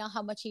told Danielle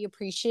how much he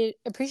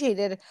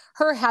appreciated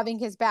her having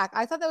his back.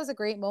 I thought that was a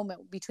great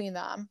moment between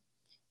them.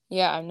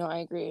 Yeah, no, I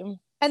agree.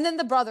 And then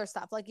the brother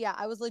stuff. Like, yeah,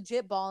 I was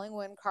legit bawling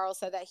when Carl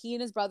said that he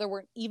and his brother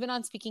weren't even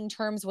on speaking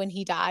terms when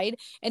he died.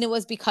 And it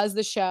was because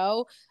the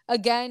show.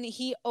 again,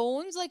 he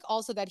owns like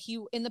also that he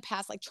in the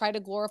past like tried to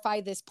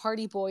glorify this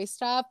party boy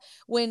stuff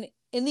when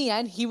in the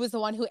end he was the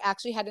one who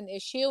actually had an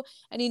issue,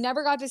 and he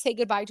never got to say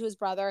goodbye to his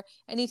brother,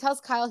 and he tells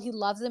Kyle he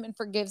loves him and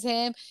forgives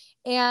him.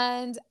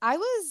 And I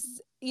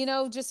was,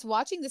 just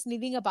watching this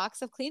needing a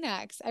box of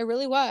Kleenex. I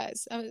really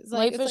was. I was like,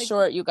 Life it's is like,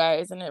 short, you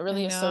guys, and it I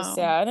really is so know.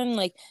 sad. And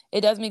like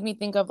it does make me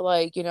think of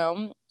like,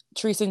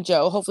 Teresa and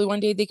Joe. Hopefully one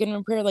day they can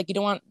repair. Like you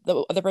don't want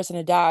the other person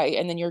to die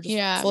and then you're just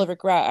Yeah. full of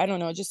regret. I don't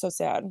know, it's just so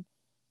sad.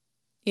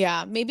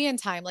 Yeah, maybe in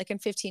time, like in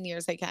 15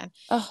 years I can.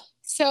 Oh,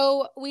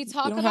 So we you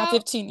talk don't have about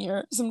 15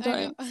 years I know.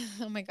 sometimes.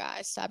 Oh my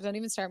gosh, stop. Don't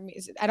even start me.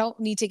 I don't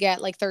need to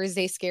get like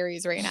Thursday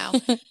scaries right now.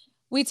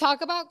 We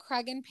talk about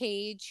Craig and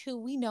Paige, who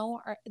we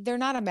know they're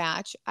not a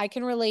match. I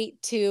can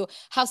relate to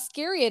how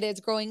scary it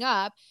is growing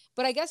up.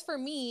 But I guess for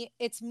me,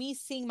 it's me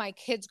seeing my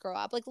kids grow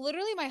up. Like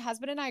literally my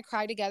husband and I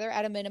cry together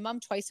at a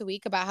minimum twice a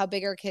week about how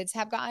big our kids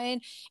have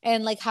gotten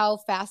and like how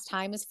fast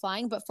time is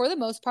flying. But for the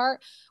most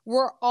part,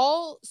 we're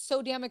all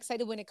so damn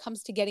excited when it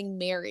comes to getting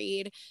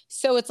married.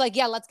 So it's like,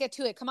 yeah, let's get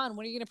to it. Come on,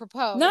 when are you going to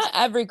propose? Not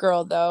every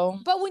girl though.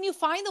 But when you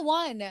find the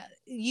one,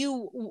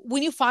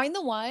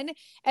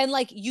 and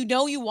like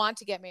you want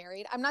to get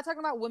married. I'm not talking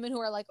about women who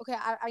are like, okay,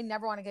 I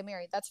never want to get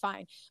married. That's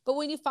fine. But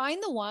when you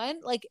find the one,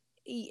 like,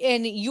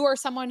 and you are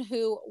someone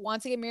who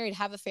wants to get married,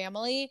 have a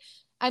family,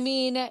 I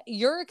mean,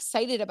 you're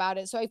excited about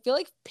it. So I feel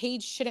like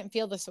Paige shouldn't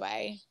feel this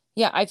way.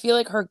 Yeah, I feel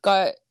like her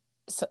gut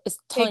is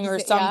telling her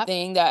Yeah.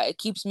 something that it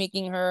keeps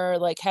making her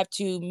like have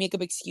to make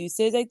up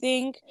excuses, I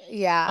think.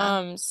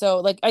 Yeah. So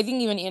like I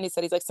think even Andy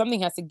said he's like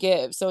something has to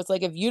give. So it's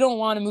like if you don't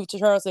want to move to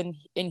Charleston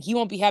and he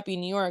won't be happy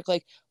in New York,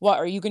 like what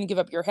are you going to give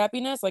up your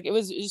happiness? Like it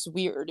was just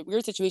weird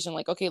situation.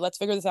 Like okay, let's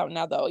figure this out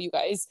now though, you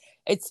guys.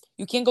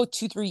 You can't go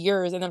 2-3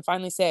 years and then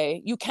finally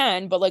say you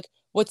can, but like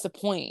what's the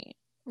point?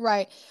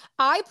 Right.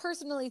 I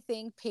personally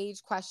think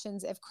Paige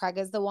questions if Craig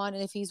is the one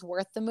and if he's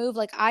worth the move.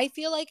 Like, I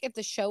feel like if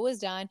the show was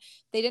done,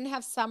 they didn't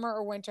have summer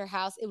or winter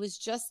house, it was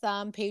just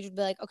them. Paige would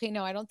be like, okay,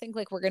 no, I don't think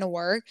like we're going to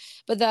work.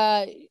 But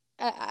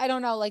I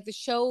don't know, like the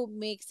show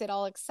makes it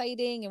all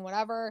exciting and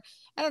whatever.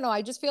 I don't know.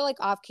 I just feel like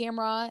off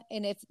camera,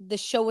 and if the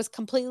show was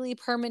completely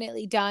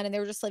permanently done and they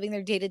were just living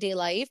their day to day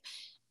life,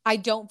 I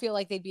don't feel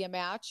like they'd be a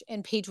match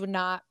and Paige would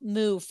not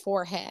move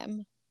for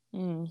him.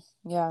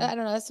 Yeah. I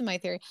don't know. That's my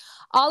theory.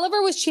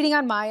 Oliver was cheating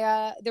on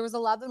Maya. There was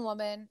 11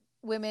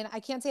 women. I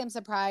can't say I'm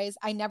surprised.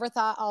 I never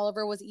thought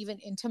Oliver was even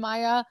into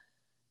Maya.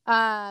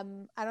 I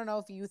don't know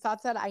if you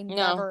thought that. I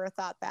never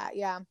thought that.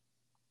 Yeah.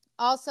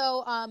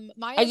 Also,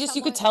 Maya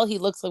you could tell he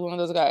looks like one of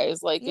those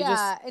guys. Like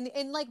yeah,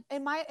 and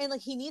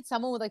like he needs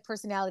someone with like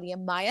personality,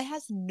 and Maya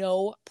has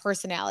no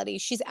personality.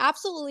 She's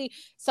absolutely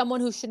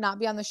someone who should not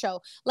be on the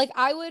show. Like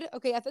I would,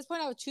 okay, at this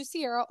point I would choose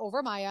Sierra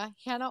over Maya,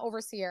 Hannah over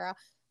Sierra.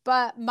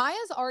 But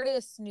Maya's already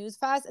a snooze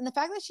fest. And the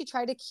fact that she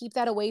tried to keep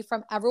that away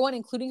from everyone,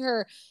 including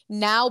her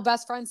now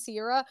best friend,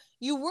 Sierra,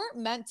 you weren't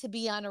meant to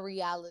be on a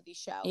reality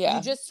show. Yeah.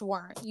 You just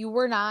weren't. You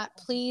were not.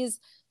 Please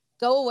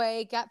go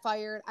away, get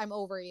fired. I'm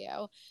over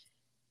you.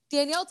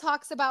 Danielle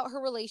talks about her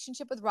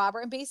relationship with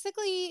Robert, and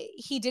basically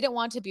he didn't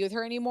want to be with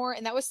her anymore,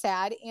 and that was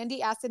sad.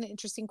 Andy asked an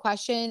interesting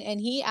question, and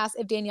he asked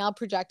if Danielle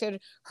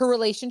projected her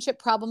relationship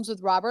problems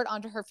with Robert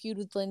onto her feud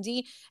with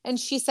Lindsay, and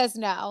she says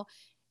no.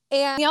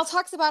 And Danielle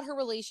talks about her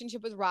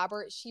relationship with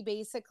Robert. She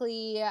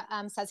basically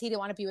says he didn't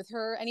want to be with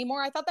her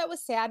anymore. I thought that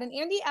was sad. And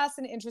Andy asked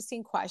an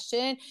interesting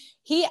question.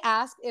 He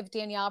asked if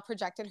Danielle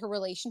projected her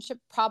relationship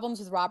problems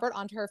with Robert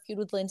onto her feud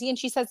with Lindsay. And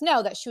she says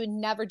no, that she would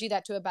never do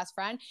that to a best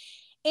friend.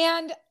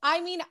 And I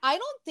mean, I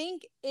don't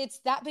think it's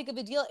that big of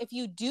a deal if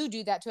you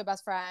do that to a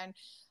best friend.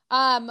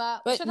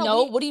 But Chantal,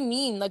 no, what do you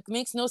mean? Like,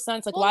 makes no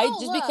sense. Like, why?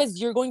 Just because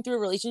you're going through a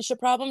relationship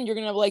problem, you're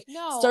gonna like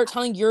start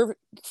telling your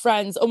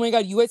friends, "Oh my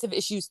god, you guys have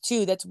issues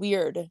too." That's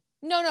weird.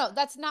 No,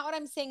 that's not what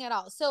I'm saying at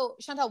all. So,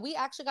 Chantal, we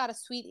actually got a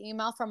sweet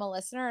email from a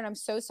listener, and I'm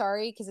so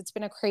sorry because it's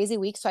been a crazy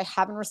week, so I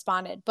haven't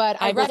responded. But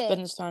I read it. I've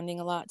been responding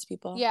a lot to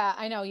people. Yeah,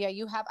 I know. Yeah,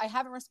 you have. I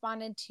haven't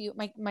responded to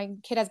my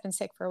kid has been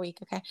sick for a week.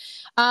 Okay,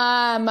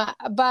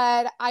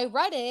 but I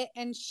read it,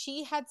 and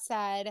she had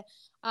said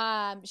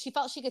she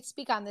felt she could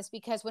speak on this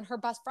because when her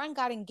best friend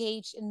got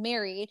engaged and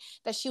married,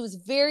 that she was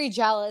very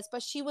jealous,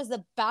 but she was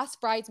the best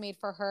bridesmaid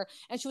for her,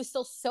 and she was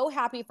still so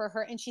happy for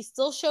her, and she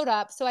still showed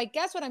up. So I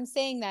guess what I'm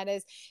saying that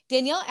is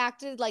Danielle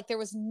acted like there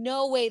was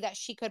no way that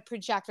she could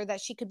project or that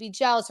she could be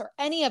jealous or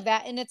any of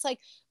that, and it's like,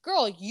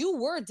 girl, you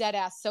were dead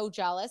ass so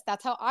jealous.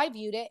 That's how I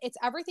viewed it. It's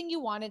everything you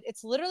wanted.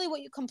 It's literally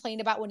what you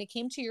complained about when it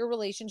came to your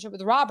relationship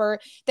with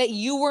Robert, that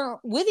you weren't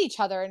with each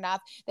other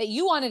enough, that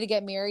you wanted to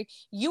get married,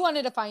 you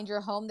wanted to find your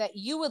home that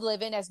you would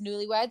live in as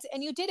newlyweds,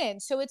 and you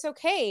didn't. So it's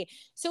okay.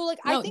 So like,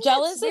 no, I think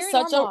jealous is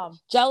such normal.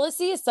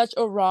 Jealousy is such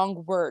a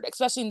wrong word,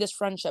 especially in this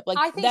friendship. Like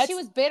I think she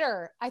was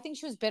bitter.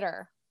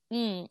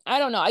 I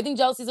don't know. I think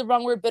jealousy is a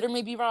wrong word. Bitter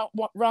may be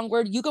wrong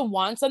word. You can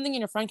want something and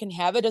your friend can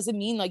have it. Doesn't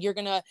mean like you're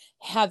gonna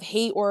have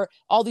hate or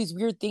all these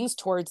weird things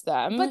towards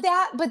them. But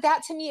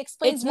that to me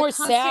explains it's more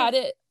sad.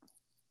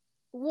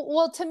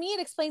 Well, to me,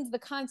 it explains the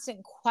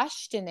constant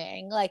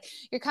questioning. Like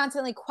you're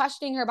constantly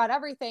questioning her about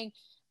everything.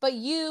 but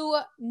you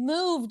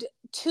moved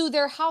to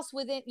their house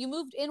you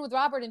moved in with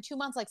Robert in 2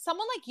 months. Like,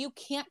 someone like you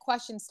can't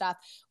question stuff.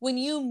 When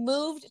you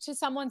moved to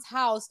someone's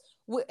house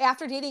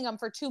after dating them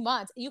for 2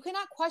 months, you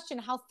cannot question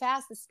how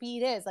fast the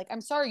speed is. Like,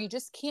 I'm sorry, you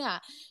just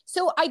can't.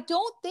 So I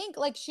don't think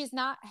like she's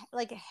not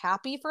like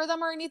happy for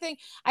them or anything.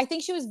 I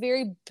think she was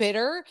very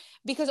bitter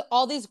because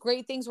all these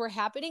great things were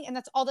happening, and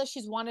that's all that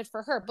she's wanted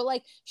for her. But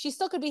like, she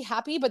still could be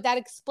happy, but that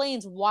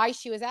explains why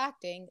she was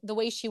acting the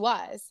way she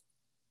was.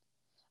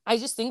 I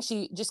just think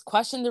she just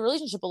questioned the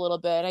relationship a little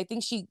bit. I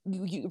think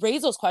you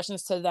raised those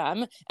questions to them,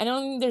 and I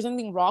don't think there's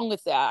anything wrong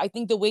with that. I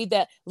think the way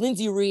that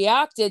Lindsay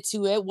reacted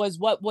to it was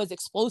what was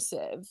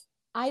explosive.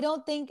 I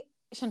don't think,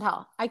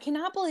 Chantal, I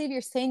cannot believe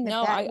you're saying that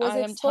no, that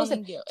was explosive.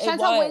 I'm telling you,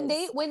 Chantal, when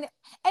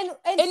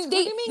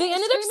screaming they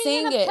ended up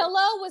saying in a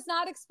pillow was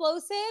not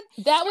explosive.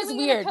 That was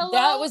weird.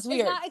 That was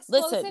weird.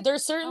 Listen,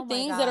 there's certain oh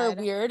things that are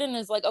weird, and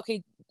it's like,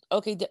 okay,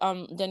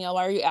 Danielle,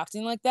 why are you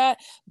acting like that?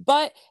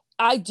 But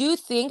I do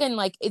think, and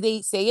like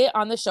they say it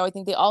on the show, I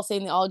think they all say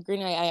and they all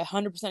agree, and I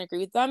 100% agree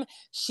with them.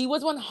 She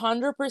was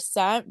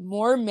 100%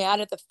 more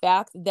mad at the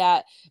fact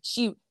that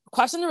she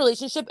questioned the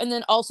relationship, and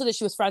then also that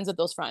she was friends with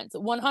those friends.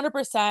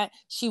 100%.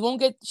 She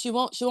won't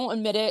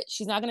admit it.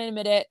 She's not going to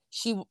admit it.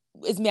 She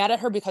is mad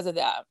at her because of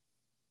that.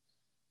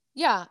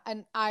 Yeah,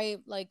 and I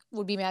like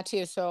would be mad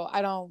too. So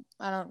I don't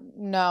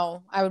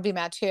know. I would be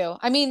mad too.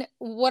 I mean,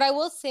 what I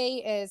will say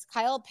is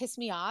Kyle pissed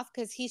me off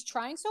because he's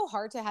trying so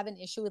hard to have an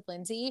issue with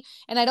Lindsay,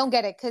 and I don't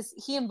get it because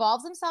he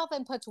involves himself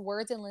and puts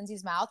words in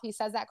Lindsay's mouth. He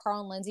says that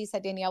Carl and Lindsay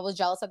said Danielle was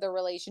jealous of their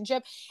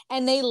relationship,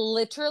 and they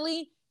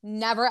literally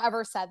never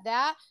ever said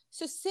that.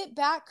 So sit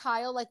back,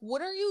 Kyle. Like,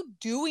 what are you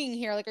doing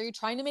here? Like, are you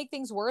trying to make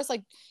things worse?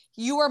 Like,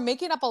 you are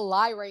making up a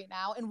lie right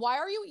now. And why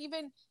are you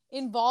even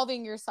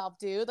involving yourself,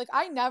 dude? Like,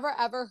 I never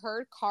ever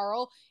heard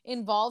Carl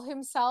involve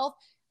himself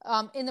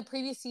in the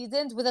previous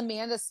seasons with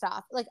Amanda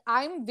stuff. Like,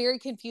 I'm very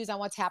confused on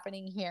what's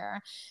happening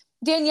here.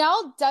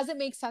 Danielle doesn't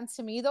make sense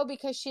to me though,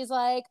 because she's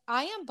like,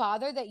 I am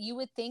bothered that you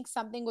would think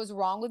something was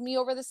wrong with me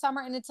over the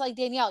summer. And it's like,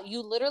 Danielle,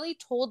 you literally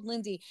told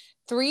Lindsay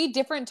 3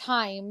 different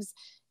times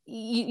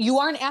you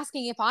aren't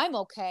asking if I'm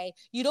okay.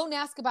 You don't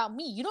ask about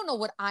me. You don't know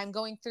what I'm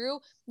going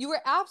through. You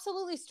were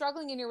absolutely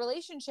struggling in your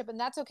relationship, and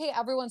that's okay.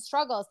 Everyone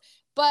struggles.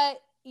 But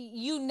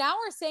you now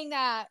are saying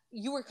that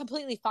you were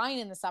completely fine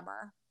in the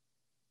summer.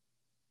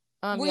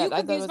 Were you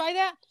confused by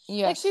that?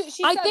 Yeah, like she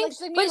said, like,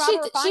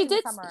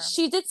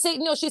 she did say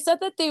no. She said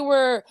that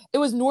it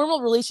was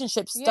normal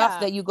relationship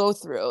stuff that you go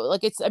through.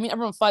 Like, it's, I mean,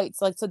 everyone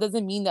fights. Like, so it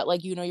doesn't mean that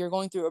like, you know, you're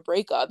going through a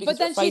breakup because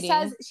but then you're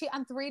fighting. she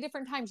on 3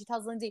 different times she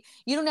tells Lindsay,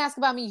 you don't ask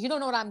about me. You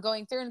don't know what I'm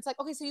going through. And it's like,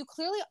 okay, so you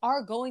clearly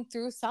are going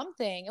through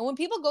something. And when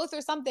people go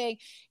through something,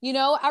 you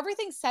know,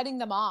 everything's setting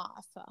them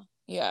off.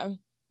 Yeah.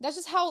 That's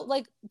just how,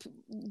 like,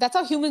 that's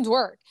how humans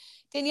work.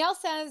 Danielle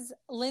says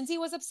Lindsay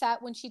was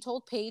upset when she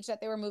told Paige that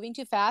they were moving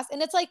too fast.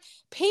 And it's like,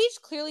 Paige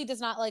clearly does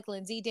not like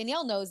Lindsay.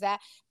 Danielle knows that.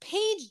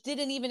 Paige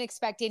didn't even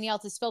expect Danielle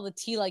to spill the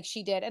tea like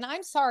she did. And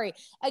I'm sorry.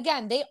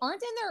 Again, they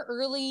aren't in their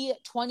early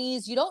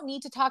 20s. You don't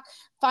need to talk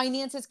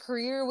finances,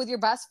 career with your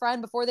best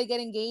friend before they get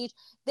engaged.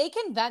 They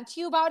can vent to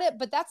you about it,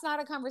 but that's not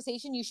a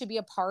conversation you should be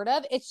a part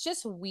of. It's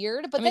just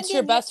weird. But I mean, it's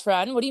your best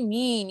friend. What do you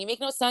mean? You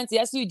make no sense.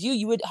 Yes, you do.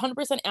 You would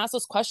 100% ask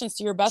those questions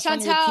to your best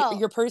friend,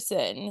 your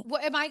person.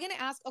 What am I going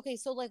to ask? Okay,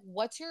 so like,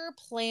 what's your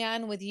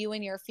plan with you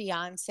and your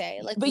fiance?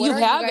 Like, but you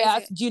have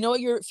asked, do you know what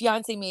your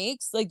fiance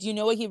makes? Like, do you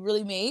know what he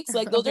really makes?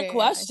 Like, those are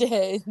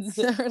questions.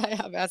 I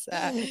have asked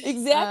that.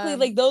 Exactly.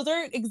 Like, those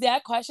are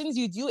exact questions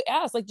you do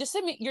ask. Like, just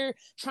you're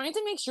trying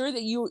to make sure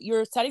that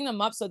you're setting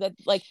them up so that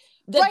like,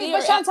 right,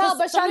 but Chantal,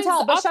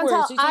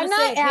 I'm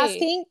not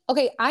asking.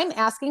 Okay, I'm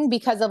asking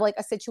because of like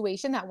a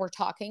situation that we're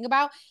talking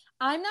about.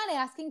 I'm not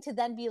asking to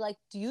then be like,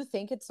 do you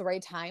think it's the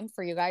right time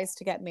for you guys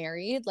to get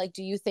married? Like,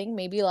 do you think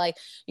maybe like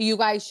you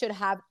guys should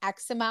have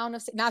X amount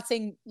of, not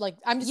saying like,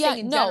 I'm just saying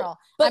in general.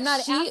 But I'm not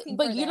asking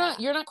but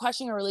you're not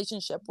questioning a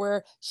relationship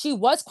where she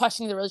was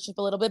questioning the relationship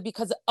a little bit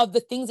because of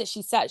the things that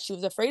she said. She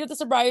was afraid of the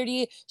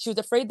sobriety. She was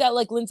afraid that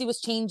like Lindsay was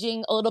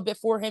changing a little bit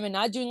for him and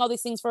not doing all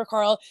these things for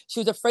Carl.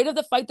 She was afraid of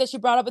the fight that she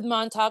brought up with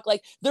Montauk.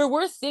 Like, there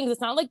were things. It's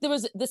not like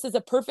this is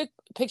a perfect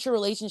picture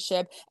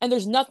relationship and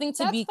there's nothing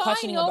to be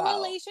questioning about. No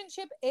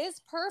relationship is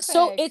perfect.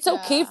 So it's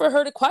okay for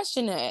her to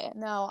question it.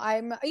 No,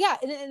 and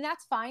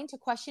that's fine to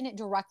question it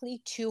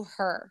directly to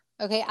her.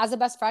 Okay, as a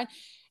best friend,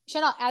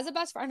 Chanel, as a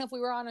best friend, if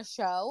we were on a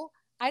show,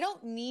 I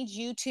don't need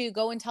you to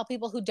go and tell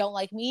people who don't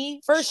like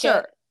me for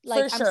sure.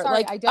 Like, for sure. I'm sorry,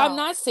 like, I don't. I'm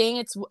not saying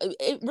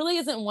it really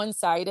isn't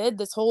one-sided.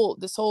 This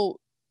whole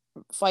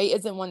fight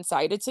isn't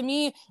one-sided to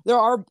me.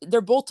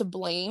 They're both to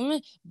blame,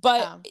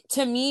 but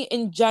to me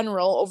in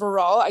general,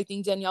 overall, I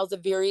think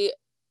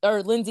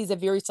Lindsay's a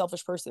very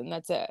selfish person.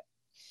 That's it.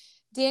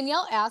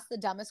 Danielle asked the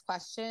dumbest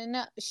question.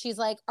 She's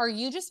like, "Are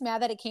you just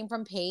mad that it came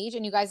from Paige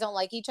and you guys don't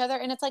like each other?"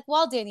 And it's like,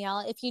 well,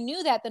 Danielle, if you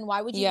knew that, then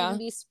why would you even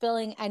be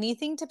spilling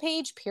anything to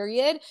Paige,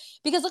 period?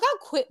 Because look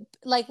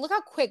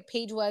how quick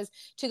Paige was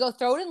to go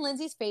throw it in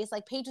Lindsay's face.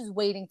 Like, Paige was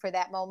waiting for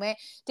that moment.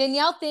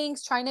 Danielle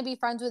thinks trying to be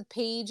friends with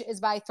Paige is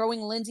by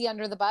throwing Lindsay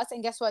under the bus.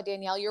 And guess what,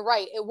 Danielle? You're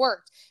right. It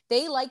worked.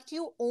 They liked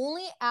you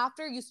only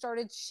after you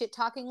started shit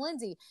talking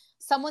Lindsay,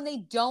 someone they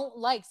don't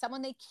like,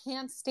 someone they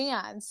can't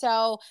stand.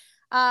 So,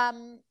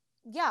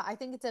 yeah, I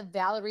think it's a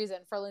valid reason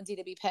for Lindsay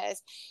to be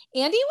pissed.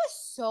 Andy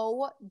was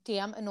so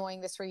damn annoying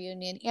this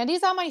reunion.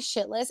 Andy's on my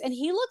shit list and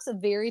he looks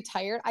very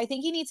tired. I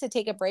think he needs to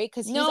take a break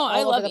because he's all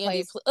over the Andy.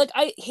 place. Like,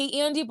 I hate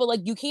Andy, but like,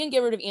 you can't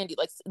get rid of Andy.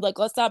 Like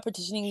let's stop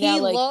petitioning that. He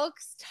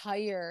looks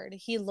tired.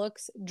 He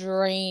looks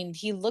drained.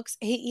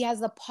 He has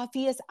the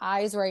puffiest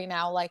eyes right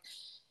now. Like,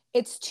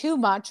 it's too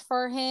much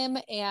for him,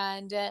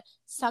 and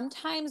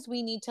sometimes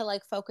we need to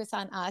like focus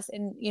on us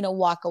and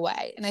walk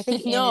away. And I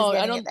think Andy's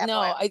getting at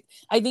that point.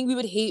 I think we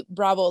would hate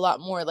Bravo a lot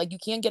more. Like, you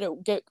can't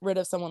get rid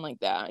of someone like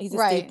that. He's a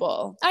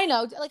staple. I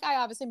know, like, I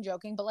obviously am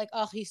joking, but like,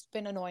 oh, he's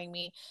been annoying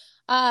me.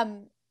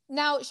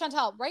 Now,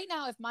 Chantal, right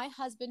now, if my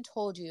husband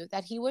told you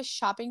that he was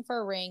shopping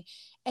for a ring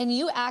and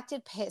you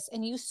acted pissed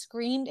and you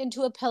screamed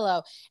into a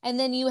pillow and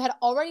then you had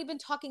already been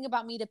talking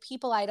about me to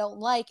people I don't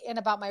like and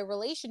about my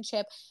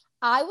relationship,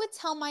 I would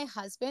tell my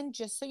husband,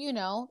 just so you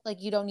know,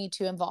 like, you don't need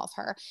to involve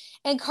her.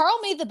 And Carl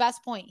made the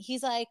best point.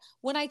 He's like,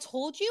 when I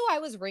told you I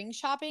was ring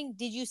shopping,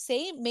 did you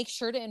say make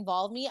sure to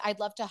involve me? I'd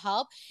love to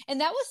help. And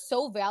that was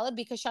so valid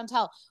because,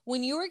 Chantal,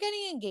 when you were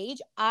getting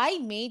engaged, I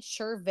made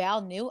sure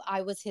Val knew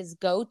I was his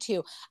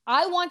go-to.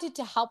 I wanted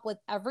to help with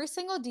every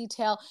single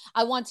detail.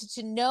 I wanted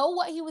to know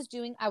what he was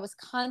doing. I was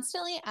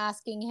constantly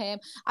asking him.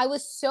 I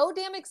was so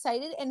damn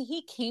excited. And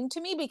he came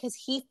to me because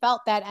he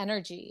felt that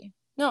energy.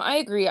 No, I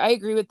agree. I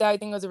agree with that. I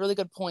think it was a really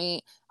good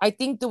point. I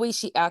think the way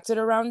she acted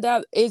around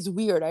that is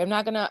weird. I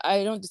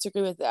don't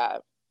disagree with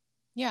that.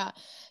 Yeah.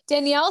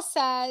 Danielle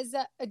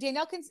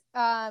can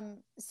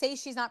say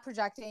she's not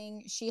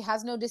projecting. She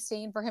has no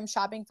disdain for him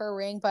shopping for a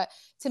ring. But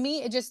to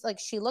me, it just, like,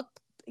 she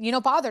looked,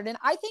 bothered. And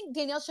I think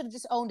Danielle should have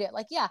just owned it.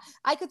 Like, yeah,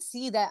 I could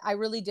see that I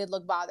really did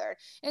look bothered.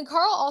 And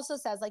Carl also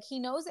says, like, he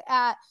knows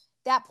at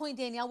that point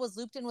Danielle was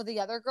looped in with the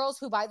other girls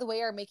who, by the way,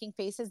 are making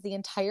faces the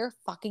entire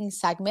fucking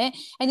segment.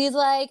 And he's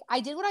like, I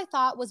did what I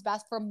thought was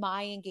best for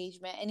my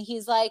engagement. And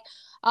he's like,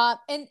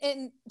 and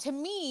to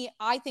me,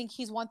 I think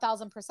he's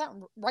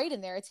 1000% right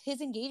in there. It's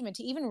his engagement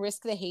to even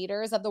risk the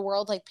haters of the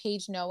world, like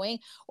Paige knowing,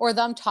 or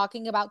them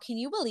talking about, can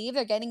you believe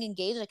they're getting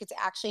engaged? Like, it's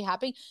actually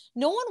happening.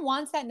 No one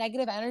wants that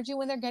negative energy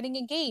when they're getting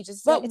engaged.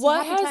 But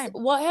what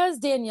has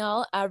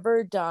Danielle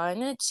ever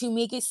done to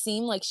make it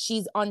seem like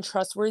she's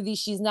untrustworthy?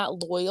 She's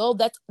not loyal.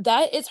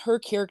 That is her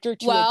character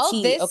to a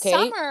T.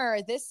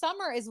 This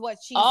summer is what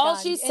she's all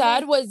done. She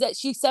said was that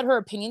she said her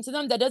opinion to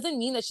them. That doesn't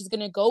mean that she's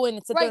gonna go in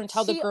and sit there and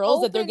tell the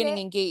girls that they're getting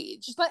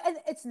engaged. But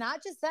it's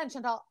not just then,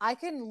 Chantal. I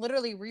can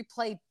literally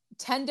replay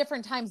 10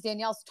 different times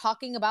Danielle's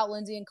talking about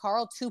Lindsay and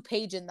Carl to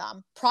Paige in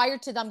them prior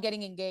to them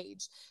getting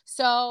engaged.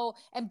 So,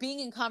 and being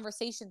in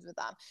conversations with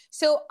them.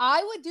 So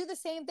I would do the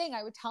same thing.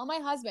 I would tell my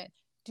husband,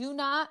 do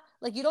not,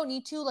 like, you don't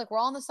need to, like, we're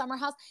all in the summer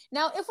house.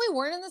 Now, if we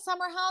weren't in the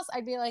summer house,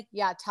 I'd be like,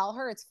 yeah, tell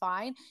her, it's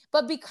fine.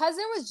 But because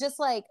there was just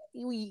like,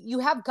 you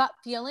have gut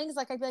feelings,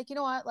 like, I'd be like, you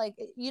know what, like,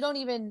 you don't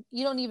even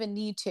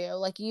need to,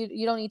 like,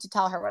 you don't need to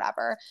tell her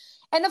whatever.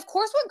 And of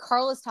course, when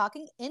Carl is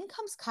talking, in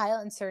comes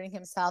Kyle inserting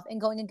himself and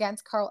going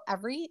against Carl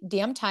every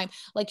damn time.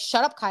 Like,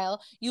 shut up,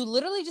 Kyle. You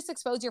literally just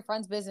exposed your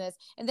friend's business.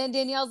 And then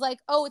Danielle's like,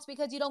 oh, it's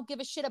because you don't give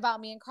a shit about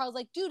me. And Carl's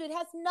like, dude, it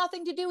has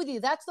nothing to do with you.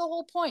 That's the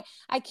whole point.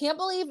 I can't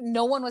believe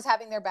no one was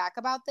having their back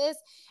about this.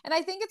 And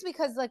I think it's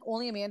because, like,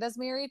 only Amanda's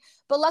married.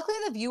 But luckily,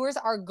 the viewers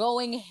are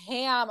going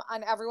ham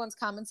on everyone's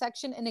comment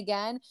section. And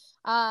again,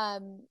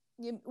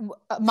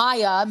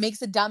 Maya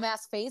makes a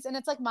dumbass face, and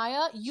it's like,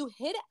 Maya, you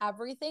hid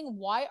everything.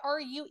 Why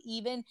are you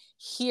even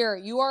here?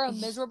 You are a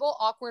miserable,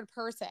 awkward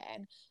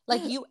person.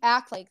 Like, you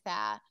act like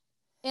that.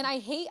 And I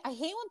hate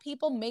when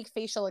people make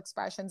facial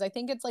expressions. I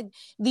think it's like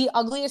the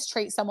ugliest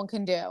trait someone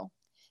can do.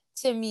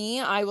 To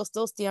me, I will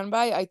still stand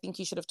by, I think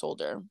he should have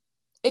told her.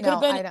 It could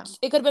have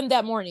been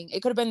that morning.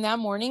 It could have been that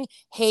morning.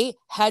 Hey,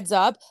 heads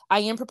up, I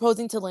am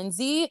proposing to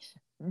Lindsay.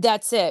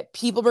 That's it.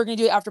 People were gonna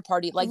do it after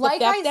party. Like, the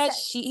fact that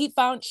she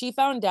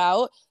found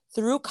out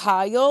through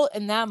Kyle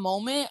in that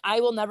moment, I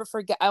will never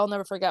forget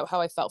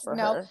how I felt for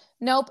her.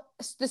 Nope.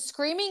 The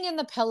screaming in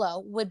the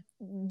pillow would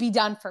be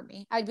done for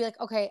me. I'd be like,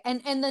 okay.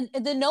 And then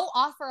the no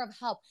offer of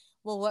help.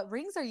 Well, what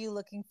rings are you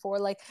looking for?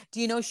 Like,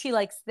 do you know she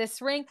likes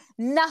this ring?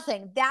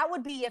 Nothing. That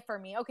would be it for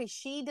me. Okay,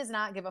 she does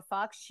not give a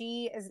fuck.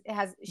 She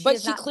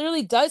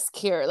clearly does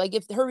care. Like,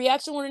 if her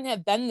reaction wouldn't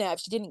have been that, if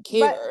she didn't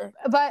care.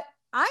 But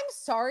I'm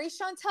sorry,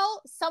 Chantel.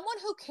 Someone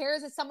who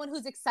cares is someone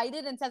who's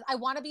excited and says, I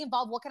want to be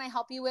involved. What can I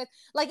help you with?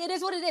 Like, it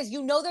is what it is.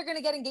 You know they're going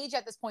to get engaged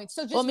at this point.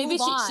 So just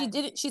move on. She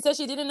didn't. She said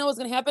she didn't know it was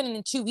going to happen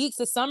in 2 weeks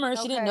this summer.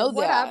 Okay, she didn't know that.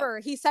 Whatever.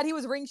 He said he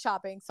was ring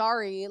shopping.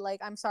 Sorry.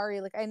 Like, I'm sorry.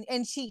 Like,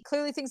 and she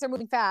clearly thinks they're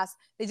moving fast.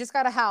 They just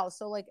got a house.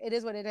 So, like, it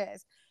is what it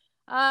is.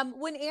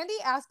 When Andy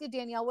asked if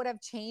Danielle would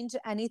have changed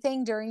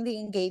anything during the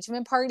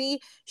engagement party,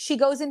 she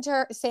goes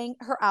into saying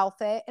her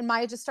outfit, and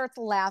Maya just starts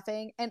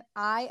laughing. And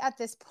at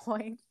this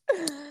point,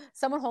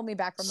 someone hold me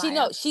back from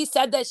Maya. She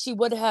said that she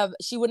wouldn't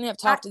have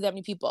talked to that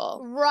many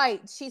people.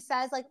 Right. She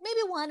says like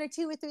maybe 1 or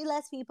 2 or 3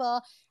 less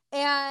people.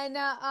 And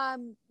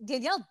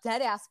Danielle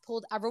deadass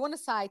pulled everyone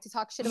aside to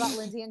talk shit about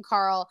Lindsay and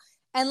Carl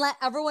and let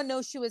everyone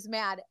know she was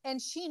mad.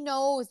 And she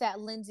knows that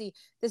Lindsay,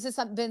 this has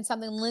been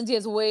something Lindsay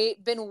has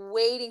been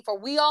waiting for.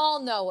 We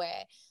all know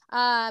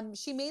it.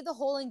 She made the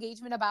whole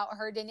engagement about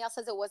her. Danielle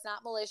says it was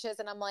not malicious.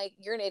 And I'm like,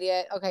 you're an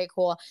idiot. Okay,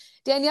 cool.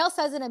 Danielle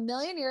says in a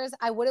million years,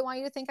 I wouldn't want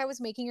you to think I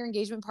was making your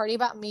engagement party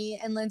about me.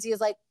 And Lindsay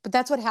is like, but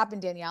that's what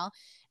happened, Danielle.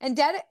 And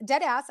dead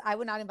ass, I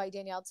would not invite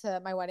Danielle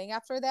to my wedding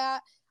after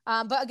that.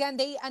 But again,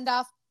 they end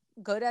off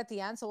good at the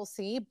end, so we'll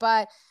see.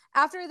 But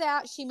after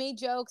that, she made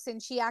jokes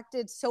and she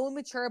acted so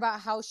immature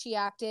about how she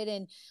acted,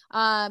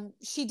 and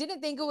she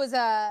didn't think it was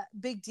a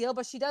big deal,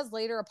 but she does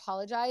later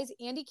apologize.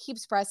 Andy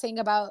keeps pressing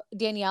about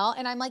Danielle,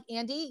 and I'm like,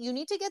 Andy, you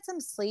need to get some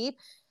sleep.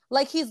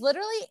 Like, he's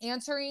literally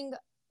answering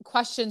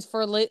questions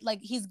for like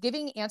he's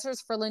giving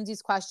answers for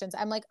Lindsay's questions.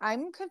 I'm like,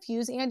 I'm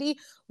confused, Andy.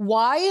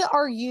 Why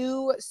are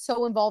you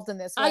so involved in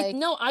this? Like,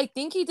 I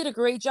think he did a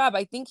great job.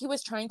 I think he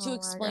was trying to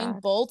explain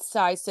both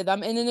sides to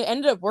them, and then it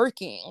ended up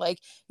working. Like,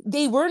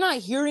 they were not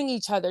hearing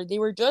each other. They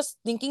were just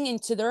thinking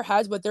into their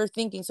heads what they're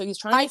thinking. So he's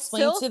trying to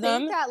explain to them. I still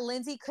think that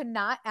Lindsay could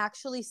not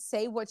actually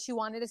say what she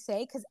wanted to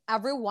say because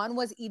everyone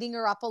was eating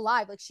her up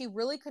alive. Like, she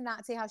really could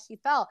not say how she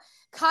felt.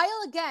 Kyle,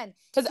 again,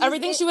 because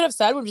everything she would have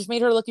said would have just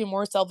made her look even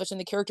more selfish in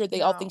the character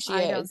they all think she is.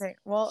 I don't think.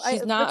 Well,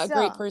 she's not a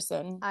great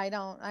person. I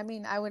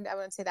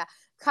wouldn't say that.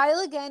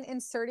 Kyle again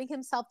inserting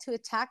himself to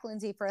attack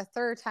Lindsay for a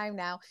third time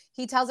now.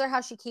 He tells her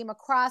how she came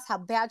across, how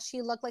bad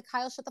she looked. Like,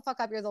 Kyle, shut the fuck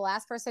up. You're the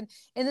last person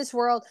in this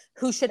world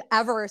who should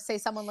ever say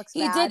someone looks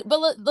bad. He did,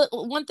 but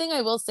one thing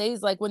I will say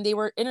is, like, when they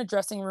were in a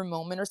dressing room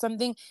moment or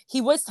something,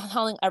 he was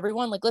telling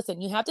everyone, like,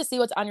 listen, you have to see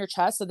what's on your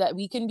chest so that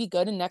we can be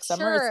good, and next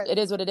summer it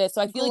is what it is.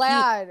 So I feel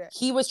like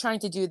he was trying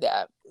to do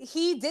that.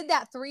 He did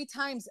that 3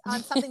 times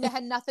on something that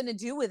had nothing to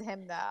do with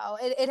him, though.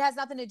 It has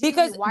nothing to do with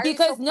you. Why are you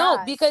so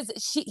pressed? Because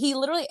he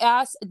literally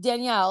asked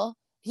Danielle,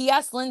 he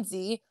asked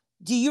Lindsay,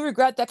 do you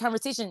regret that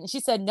conversation? And she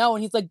said no.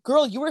 And he's like,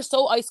 girl, you were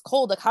so ice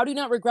cold. Like, how do you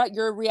not regret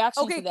your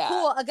reaction to that? Okay,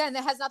 cool. Again,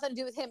 that has nothing to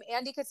do with him.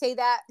 Andy could say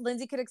that.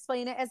 Lindsay could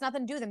explain it. It has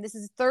nothing to do with him. This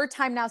is the 3rd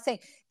time now saying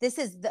this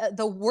is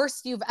the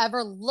worst you've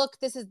ever looked.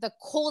 This is the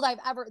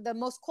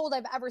most cold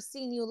I've ever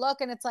seen you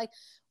look. And it's like,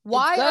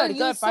 why are you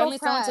so finally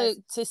pressed? Someone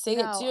to say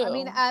it too. I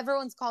mean,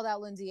 everyone's called out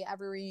Lindsay at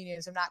every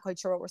reunion, so I'm not quite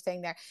sure what we're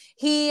saying there.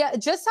 He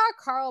just saw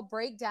Carl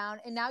break down,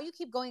 and now you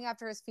keep going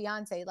after his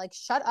fiance. Like,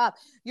 shut up.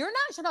 You're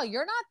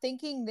not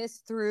thinking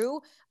this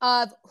through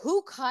of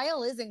who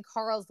Kyle is in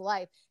Carl's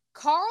life.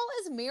 Carl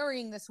is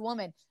marrying this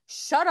woman.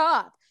 Shut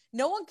up.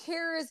 No one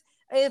cares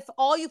if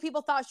all you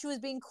people thought she was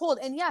being cold.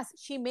 And yes,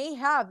 she may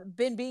have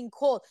been being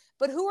cold,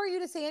 but who are you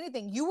to say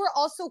anything? You were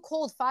also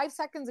cold 5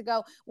 seconds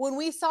ago when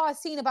we saw a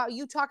scene about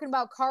you talking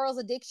about Carl's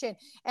addiction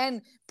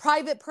and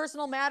private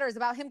personal matters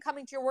about him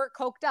coming to your work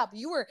coked up.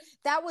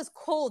 That was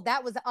cold.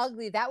 That was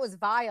ugly. That was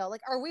vile.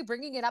 Like, are we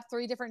bringing it up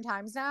 3 different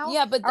times now?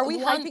 Yeah, but are we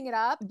hyping it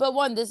up?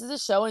 But this is a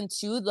show, and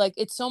 2, like,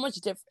 it's so much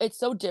different. It's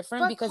so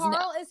different because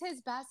Carl is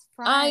his best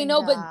friend. I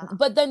know,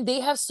 but then they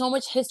have so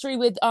much history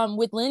with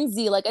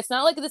Lindsay. Like, it's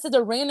not like this is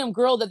a random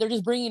girl that they're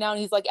just bringing out and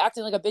he's like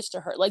acting like a bitch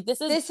to her. Like, this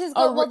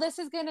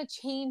is gonna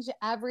change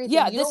everything.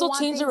 Yeah, this will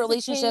change the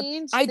relationship.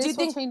 I do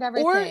think,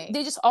 or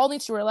they just all need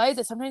to realize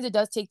that sometimes it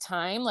does take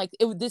time. Like,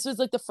 this was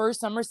like the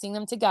first summer seeing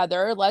them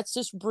together. Let's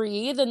just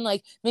breathe, and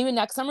like maybe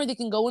next summer they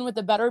can go in with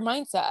a better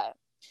mindset.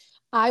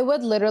 I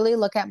would literally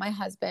look at my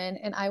husband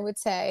and I would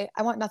say,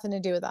 I want nothing to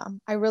do with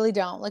them. I really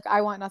don't. Like, I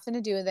want nothing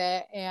to do with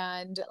it.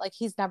 And like,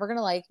 he's never going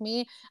to like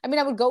me. I mean,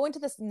 I would go into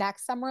this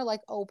next summer,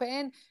 like,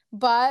 open,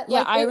 but yeah,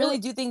 like, I really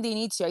do think they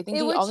need to. I think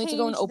they all need to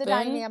go in open. The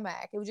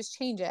dynamic. It would just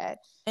change it.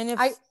 And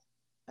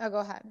go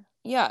ahead.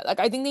 Yeah.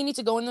 Like, I think they need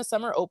to go in the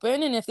summer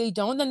open. And if they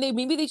don't, then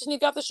maybe they just need to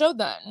get off the show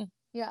then.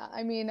 Yeah,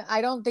 I mean, I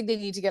don't think they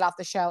need to get off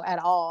the show at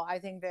all. I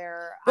think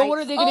they're. But what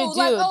are they going to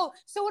do?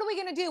 So what are we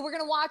going to do? We're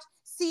going to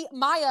see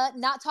Maya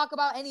not talk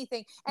about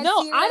anything. And no,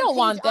 I don't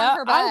want that.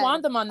 I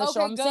want them on the show.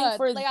 I'm saying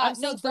for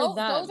them.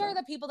 Those are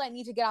the people that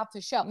need to get off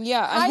the show.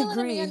 Yeah, Kyle I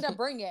agree. And Amanda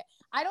bring it.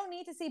 I don't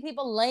need to see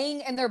people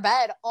laying in their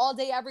bed all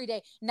day, every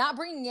day, not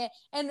bringing it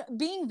and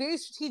being very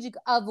strategic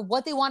of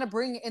what they want to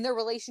bring in their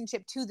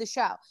relationship to the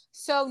show.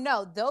 So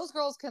no, those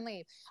girls can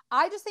leave.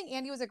 I just think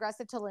Andy was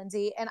aggressive to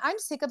Lindsay, and I'm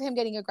sick of him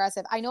getting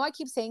aggressive. I know I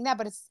keep saying that,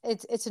 but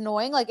it's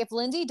annoying. Like, if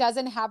Lindsay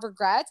doesn't have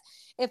regrets,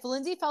 if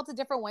Lindsay felt a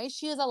different way,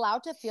 she is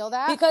allowed to feel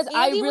that. Because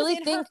Andy was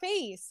in her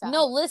face.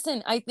 No,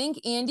 listen, I think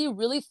Andy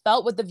really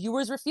felt what the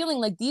viewers were feeling.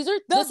 Like, these are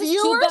the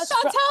viewers.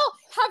 Chantel,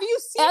 have you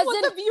seen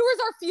what the viewers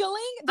are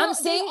feeling? I'm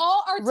saying, they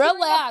all are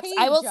relax.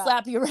 I will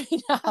slap you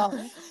right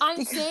now.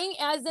 I'm saying,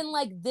 as in,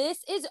 like, this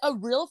is a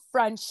real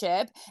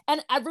friendship,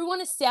 and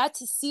everyone is sad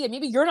to see it.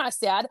 Maybe you're not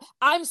sad.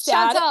 I'm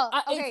sad. Chantel,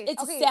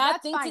 it's a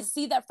sad thing to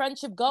see that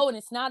friendship go, and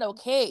it's not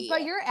okay.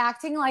 But you're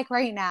acting like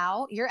right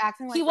now. You're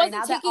acting like he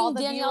wasn't taking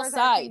Danielle's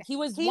side. He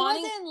was in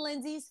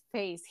Lindsay's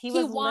face. He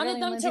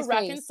wanted them to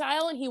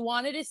reconcile, and he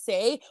wanted to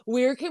say,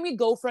 where can we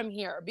go from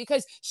here?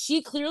 Because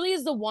she clearly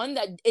is the one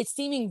that is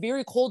seeming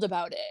very cold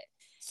about it.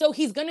 So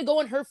he's going to go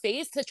in her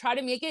face to try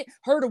to make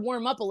her to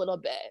warm up a little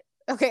bit.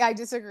 Okay, I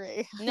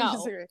disagree. No. I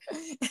disagree.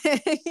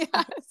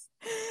 Yes.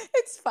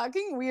 It's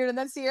fucking weird. And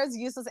then Sierra's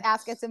useless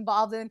ass gets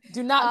involved in.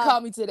 Do not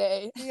call me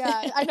today.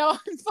 Yeah, I know.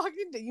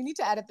 You need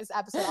to edit this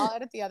episode. I'll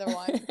edit the other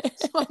one.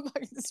 So I'm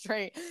fucking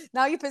straight.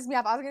 Now you pissed me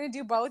off. I was going to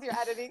do both. You're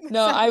editing.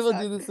 No, I will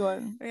do this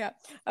one. Yeah.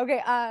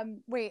 Okay.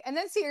 Wait. And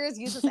then Sierra's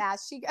useless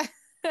ass.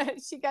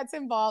 She gets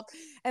involved,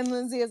 and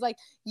Lindsay is like,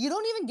 you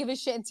don't even give a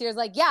shit. And Sierra's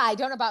like, yeah, I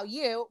don't about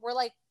you. We're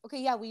like, okay,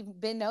 yeah, we've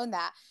been known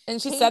that.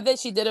 And she said that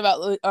she did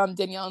about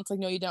Danielle. It's like,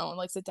 no, you don't.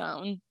 Like, sit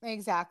down.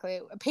 Exactly.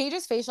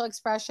 Paige's facial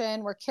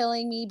expression were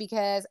killing me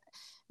because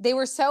they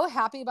were so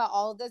happy about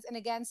all of this. And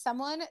again,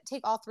 someone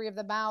take all three of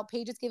them out.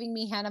 Paige is giving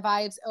me Hannah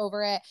vibes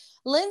over it.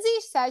 Lindsay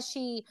says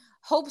she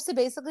hopes to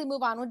basically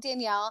move on with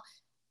Danielle.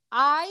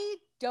 I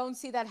don't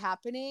see that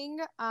happening.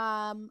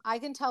 I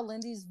can tell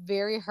Lindsay's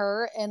very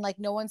hurt and like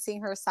no one's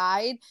seeing her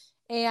side.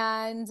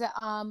 And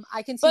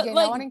I can see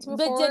Danielle wanting to move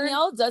forward. But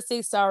Danielle does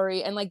say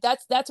sorry, and like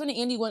that's when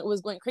Andy was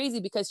going crazy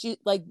because she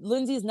like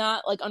Lindsay's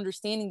not like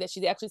understanding that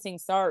she's actually saying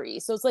sorry.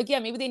 So it's like, yeah,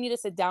 maybe they need to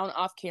sit down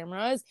off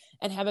cameras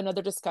and have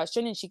another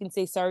discussion, and she can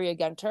say sorry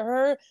again to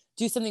her,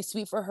 do something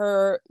sweet for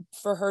her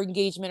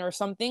engagement or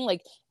something.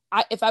 Like,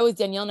 if I was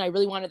Danielle and I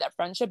really wanted that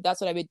friendship,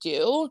 that's what I would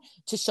do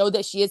to show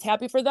that she is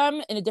happy for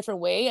them in a different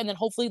way, and then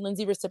hopefully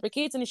Lindsay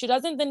reciprocates. And if she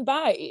doesn't, then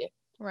bye.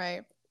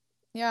 Right.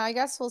 Yeah, I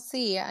guess we'll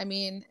see. I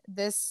mean,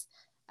 this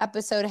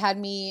episode had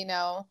me,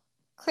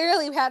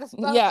 clearly had us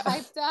both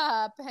hyped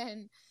up,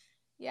 and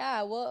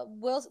yeah,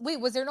 we'll wait.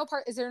 Is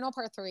there no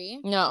part 3?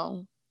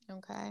 No.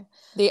 Okay.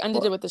 They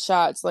ended it with the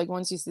shots. Like,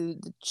 once you see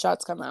the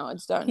shots come out,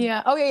 it's done.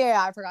 Yeah. Oh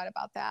yeah. I forgot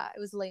about that. It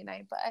was late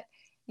night, but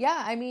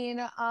yeah. I mean,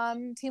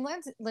 Team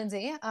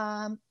Lindsay.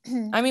 I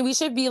mean, we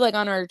should be like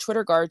on our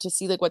Twitter guard to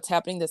see like what's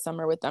happening this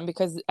summer with them,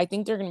 because I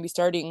think they're going to be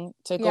starting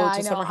to go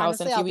to summer house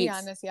in a few weeks.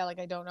 I'll be honest. Yeah, like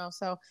I don't know.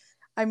 So,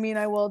 I mean,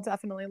 I will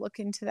definitely look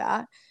into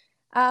that.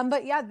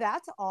 But yeah,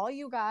 that's all,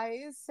 you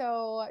guys.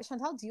 So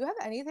Chantel, do you have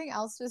anything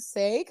else to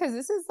say? Because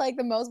this is like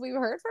the most we've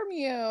heard from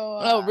you.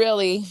 Oh,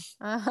 really?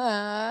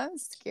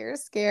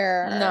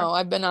 Scare. No,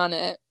 I've been on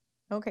it.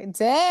 Okay,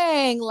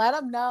 dang. Let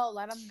them know.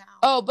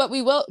 Oh, but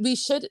we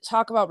should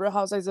talk about Real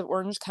Housewives of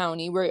Orange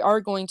County. We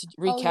are going to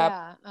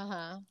recap. Oh,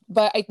 yeah.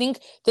 But I think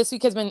this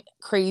week has been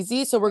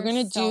crazy. So we're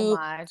going to do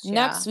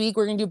next week.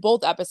 We're going to do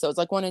both episodes.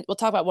 Like we'll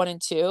talk about 1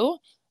 and 2.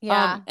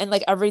 Yeah. And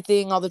like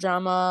everything, all the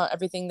drama,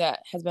 everything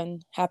that has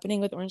been happening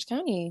with Orange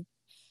County.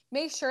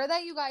 Make sure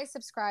that you guys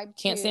subscribe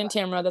to... Can't stand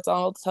Tamara. That's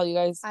all I'll tell you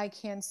guys. I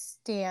can't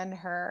stand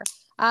her.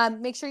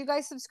 Make sure you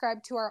guys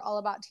subscribe to our All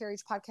About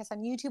TRH podcast on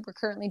YouTube. We're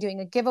currently doing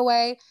a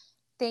giveaway.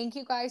 Thank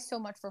you guys so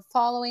much for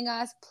following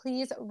us.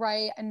 Please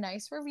write a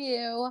nice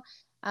review.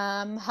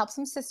 Help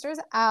some sisters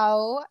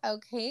out.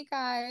 Okay,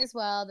 guys.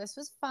 Well, this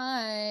was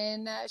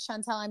fun.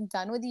 Chantel, I'm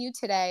done with you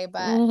today,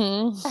 but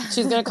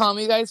she's gonna call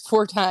me, you guys,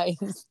 4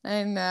 times.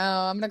 I know.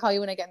 I'm gonna call you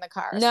when I get in the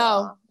car.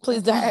 No,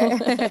 please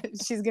don't.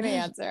 She's gonna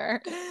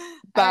answer.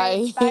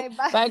 Bye. Right,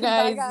 bye. Bye, guys.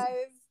 Bye,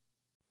 guys.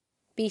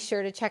 Be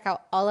sure to check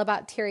out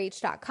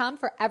allabouttrh.com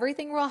for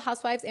everything Real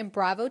Housewives and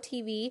Bravo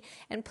TV.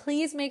 And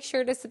please make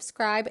sure to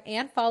subscribe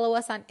and follow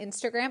us on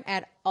Instagram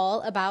at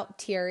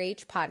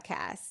allabouttrh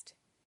podcast.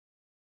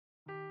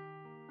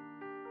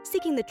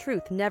 Seeking the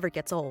truth never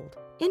gets old.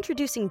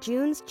 Introducing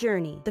June's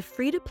Journey, the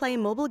free-to-play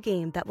mobile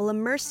game that will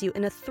immerse you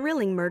in a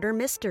thrilling murder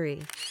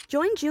mystery.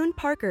 Join June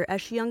Parker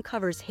as she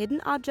uncovers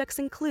hidden objects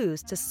and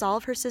clues to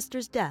solve her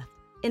sister's death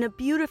in a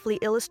beautifully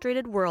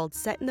illustrated world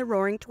set in the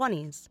Roaring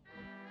 '20s.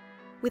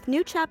 With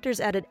new chapters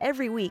added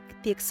every week,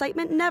 the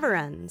excitement never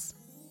ends.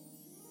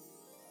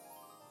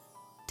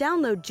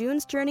 Download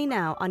June's Journey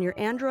now on your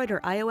Android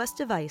or iOS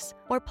device,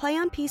 or play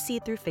on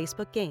PC through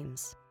Facebook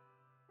Games.